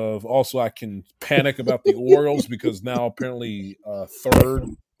terms of also, I can panic about the Orioles because now apparently a third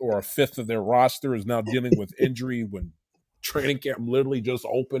or a fifth of their roster is now dealing with injury when training camp literally just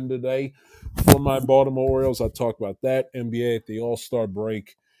opened today for my Baltimore Orioles. I talk about that, NBA at the All-Star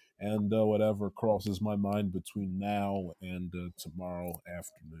break, and whatever crosses my mind between now and tomorrow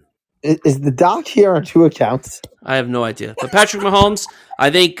afternoon. Is the doc here on 2 accounts? I have no idea. But Patrick Mahomes, I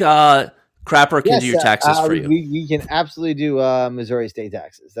think Crapper can do your taxes for you. We can absolutely do Missouri State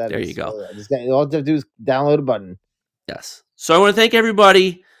taxes. There you go. All you have to do is download a button. Yes. So I want to thank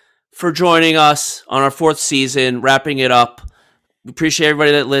everybody for joining us on our 4th season, wrapping it up. We appreciate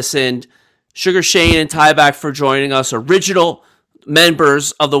everybody that listened. Sugar Shane and Tieback for joining us, original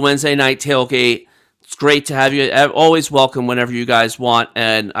members of the Wednesday Night Tailgate. It's great to have you. Always welcome whenever you guys want.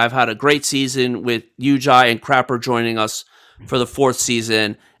 And I've had a great season with you, Jai, and Crapper joining us for the 4th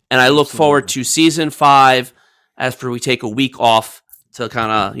season. And I look forward to season 5 after we take a week off to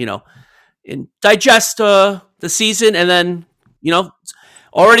kind of, digest the season and then,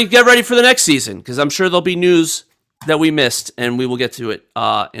 already get ready for the next season because I'm sure there'll be news that we missed and we will get to it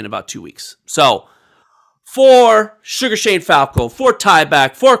in about 2 weeks. So for Sugar Shane Falco, for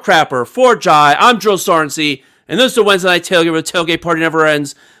Tieback, for Crapper, for Jai, I'm Drill Sarnsey, and this is the Wednesday Night Tailgate where the tailgate party never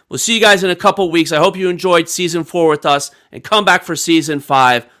ends. We'll see you guys in a couple weeks. I hope you enjoyed season 4 with us and come back for season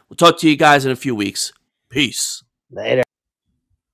 5. We'll talk to you guys in a few weeks. Peace. Later.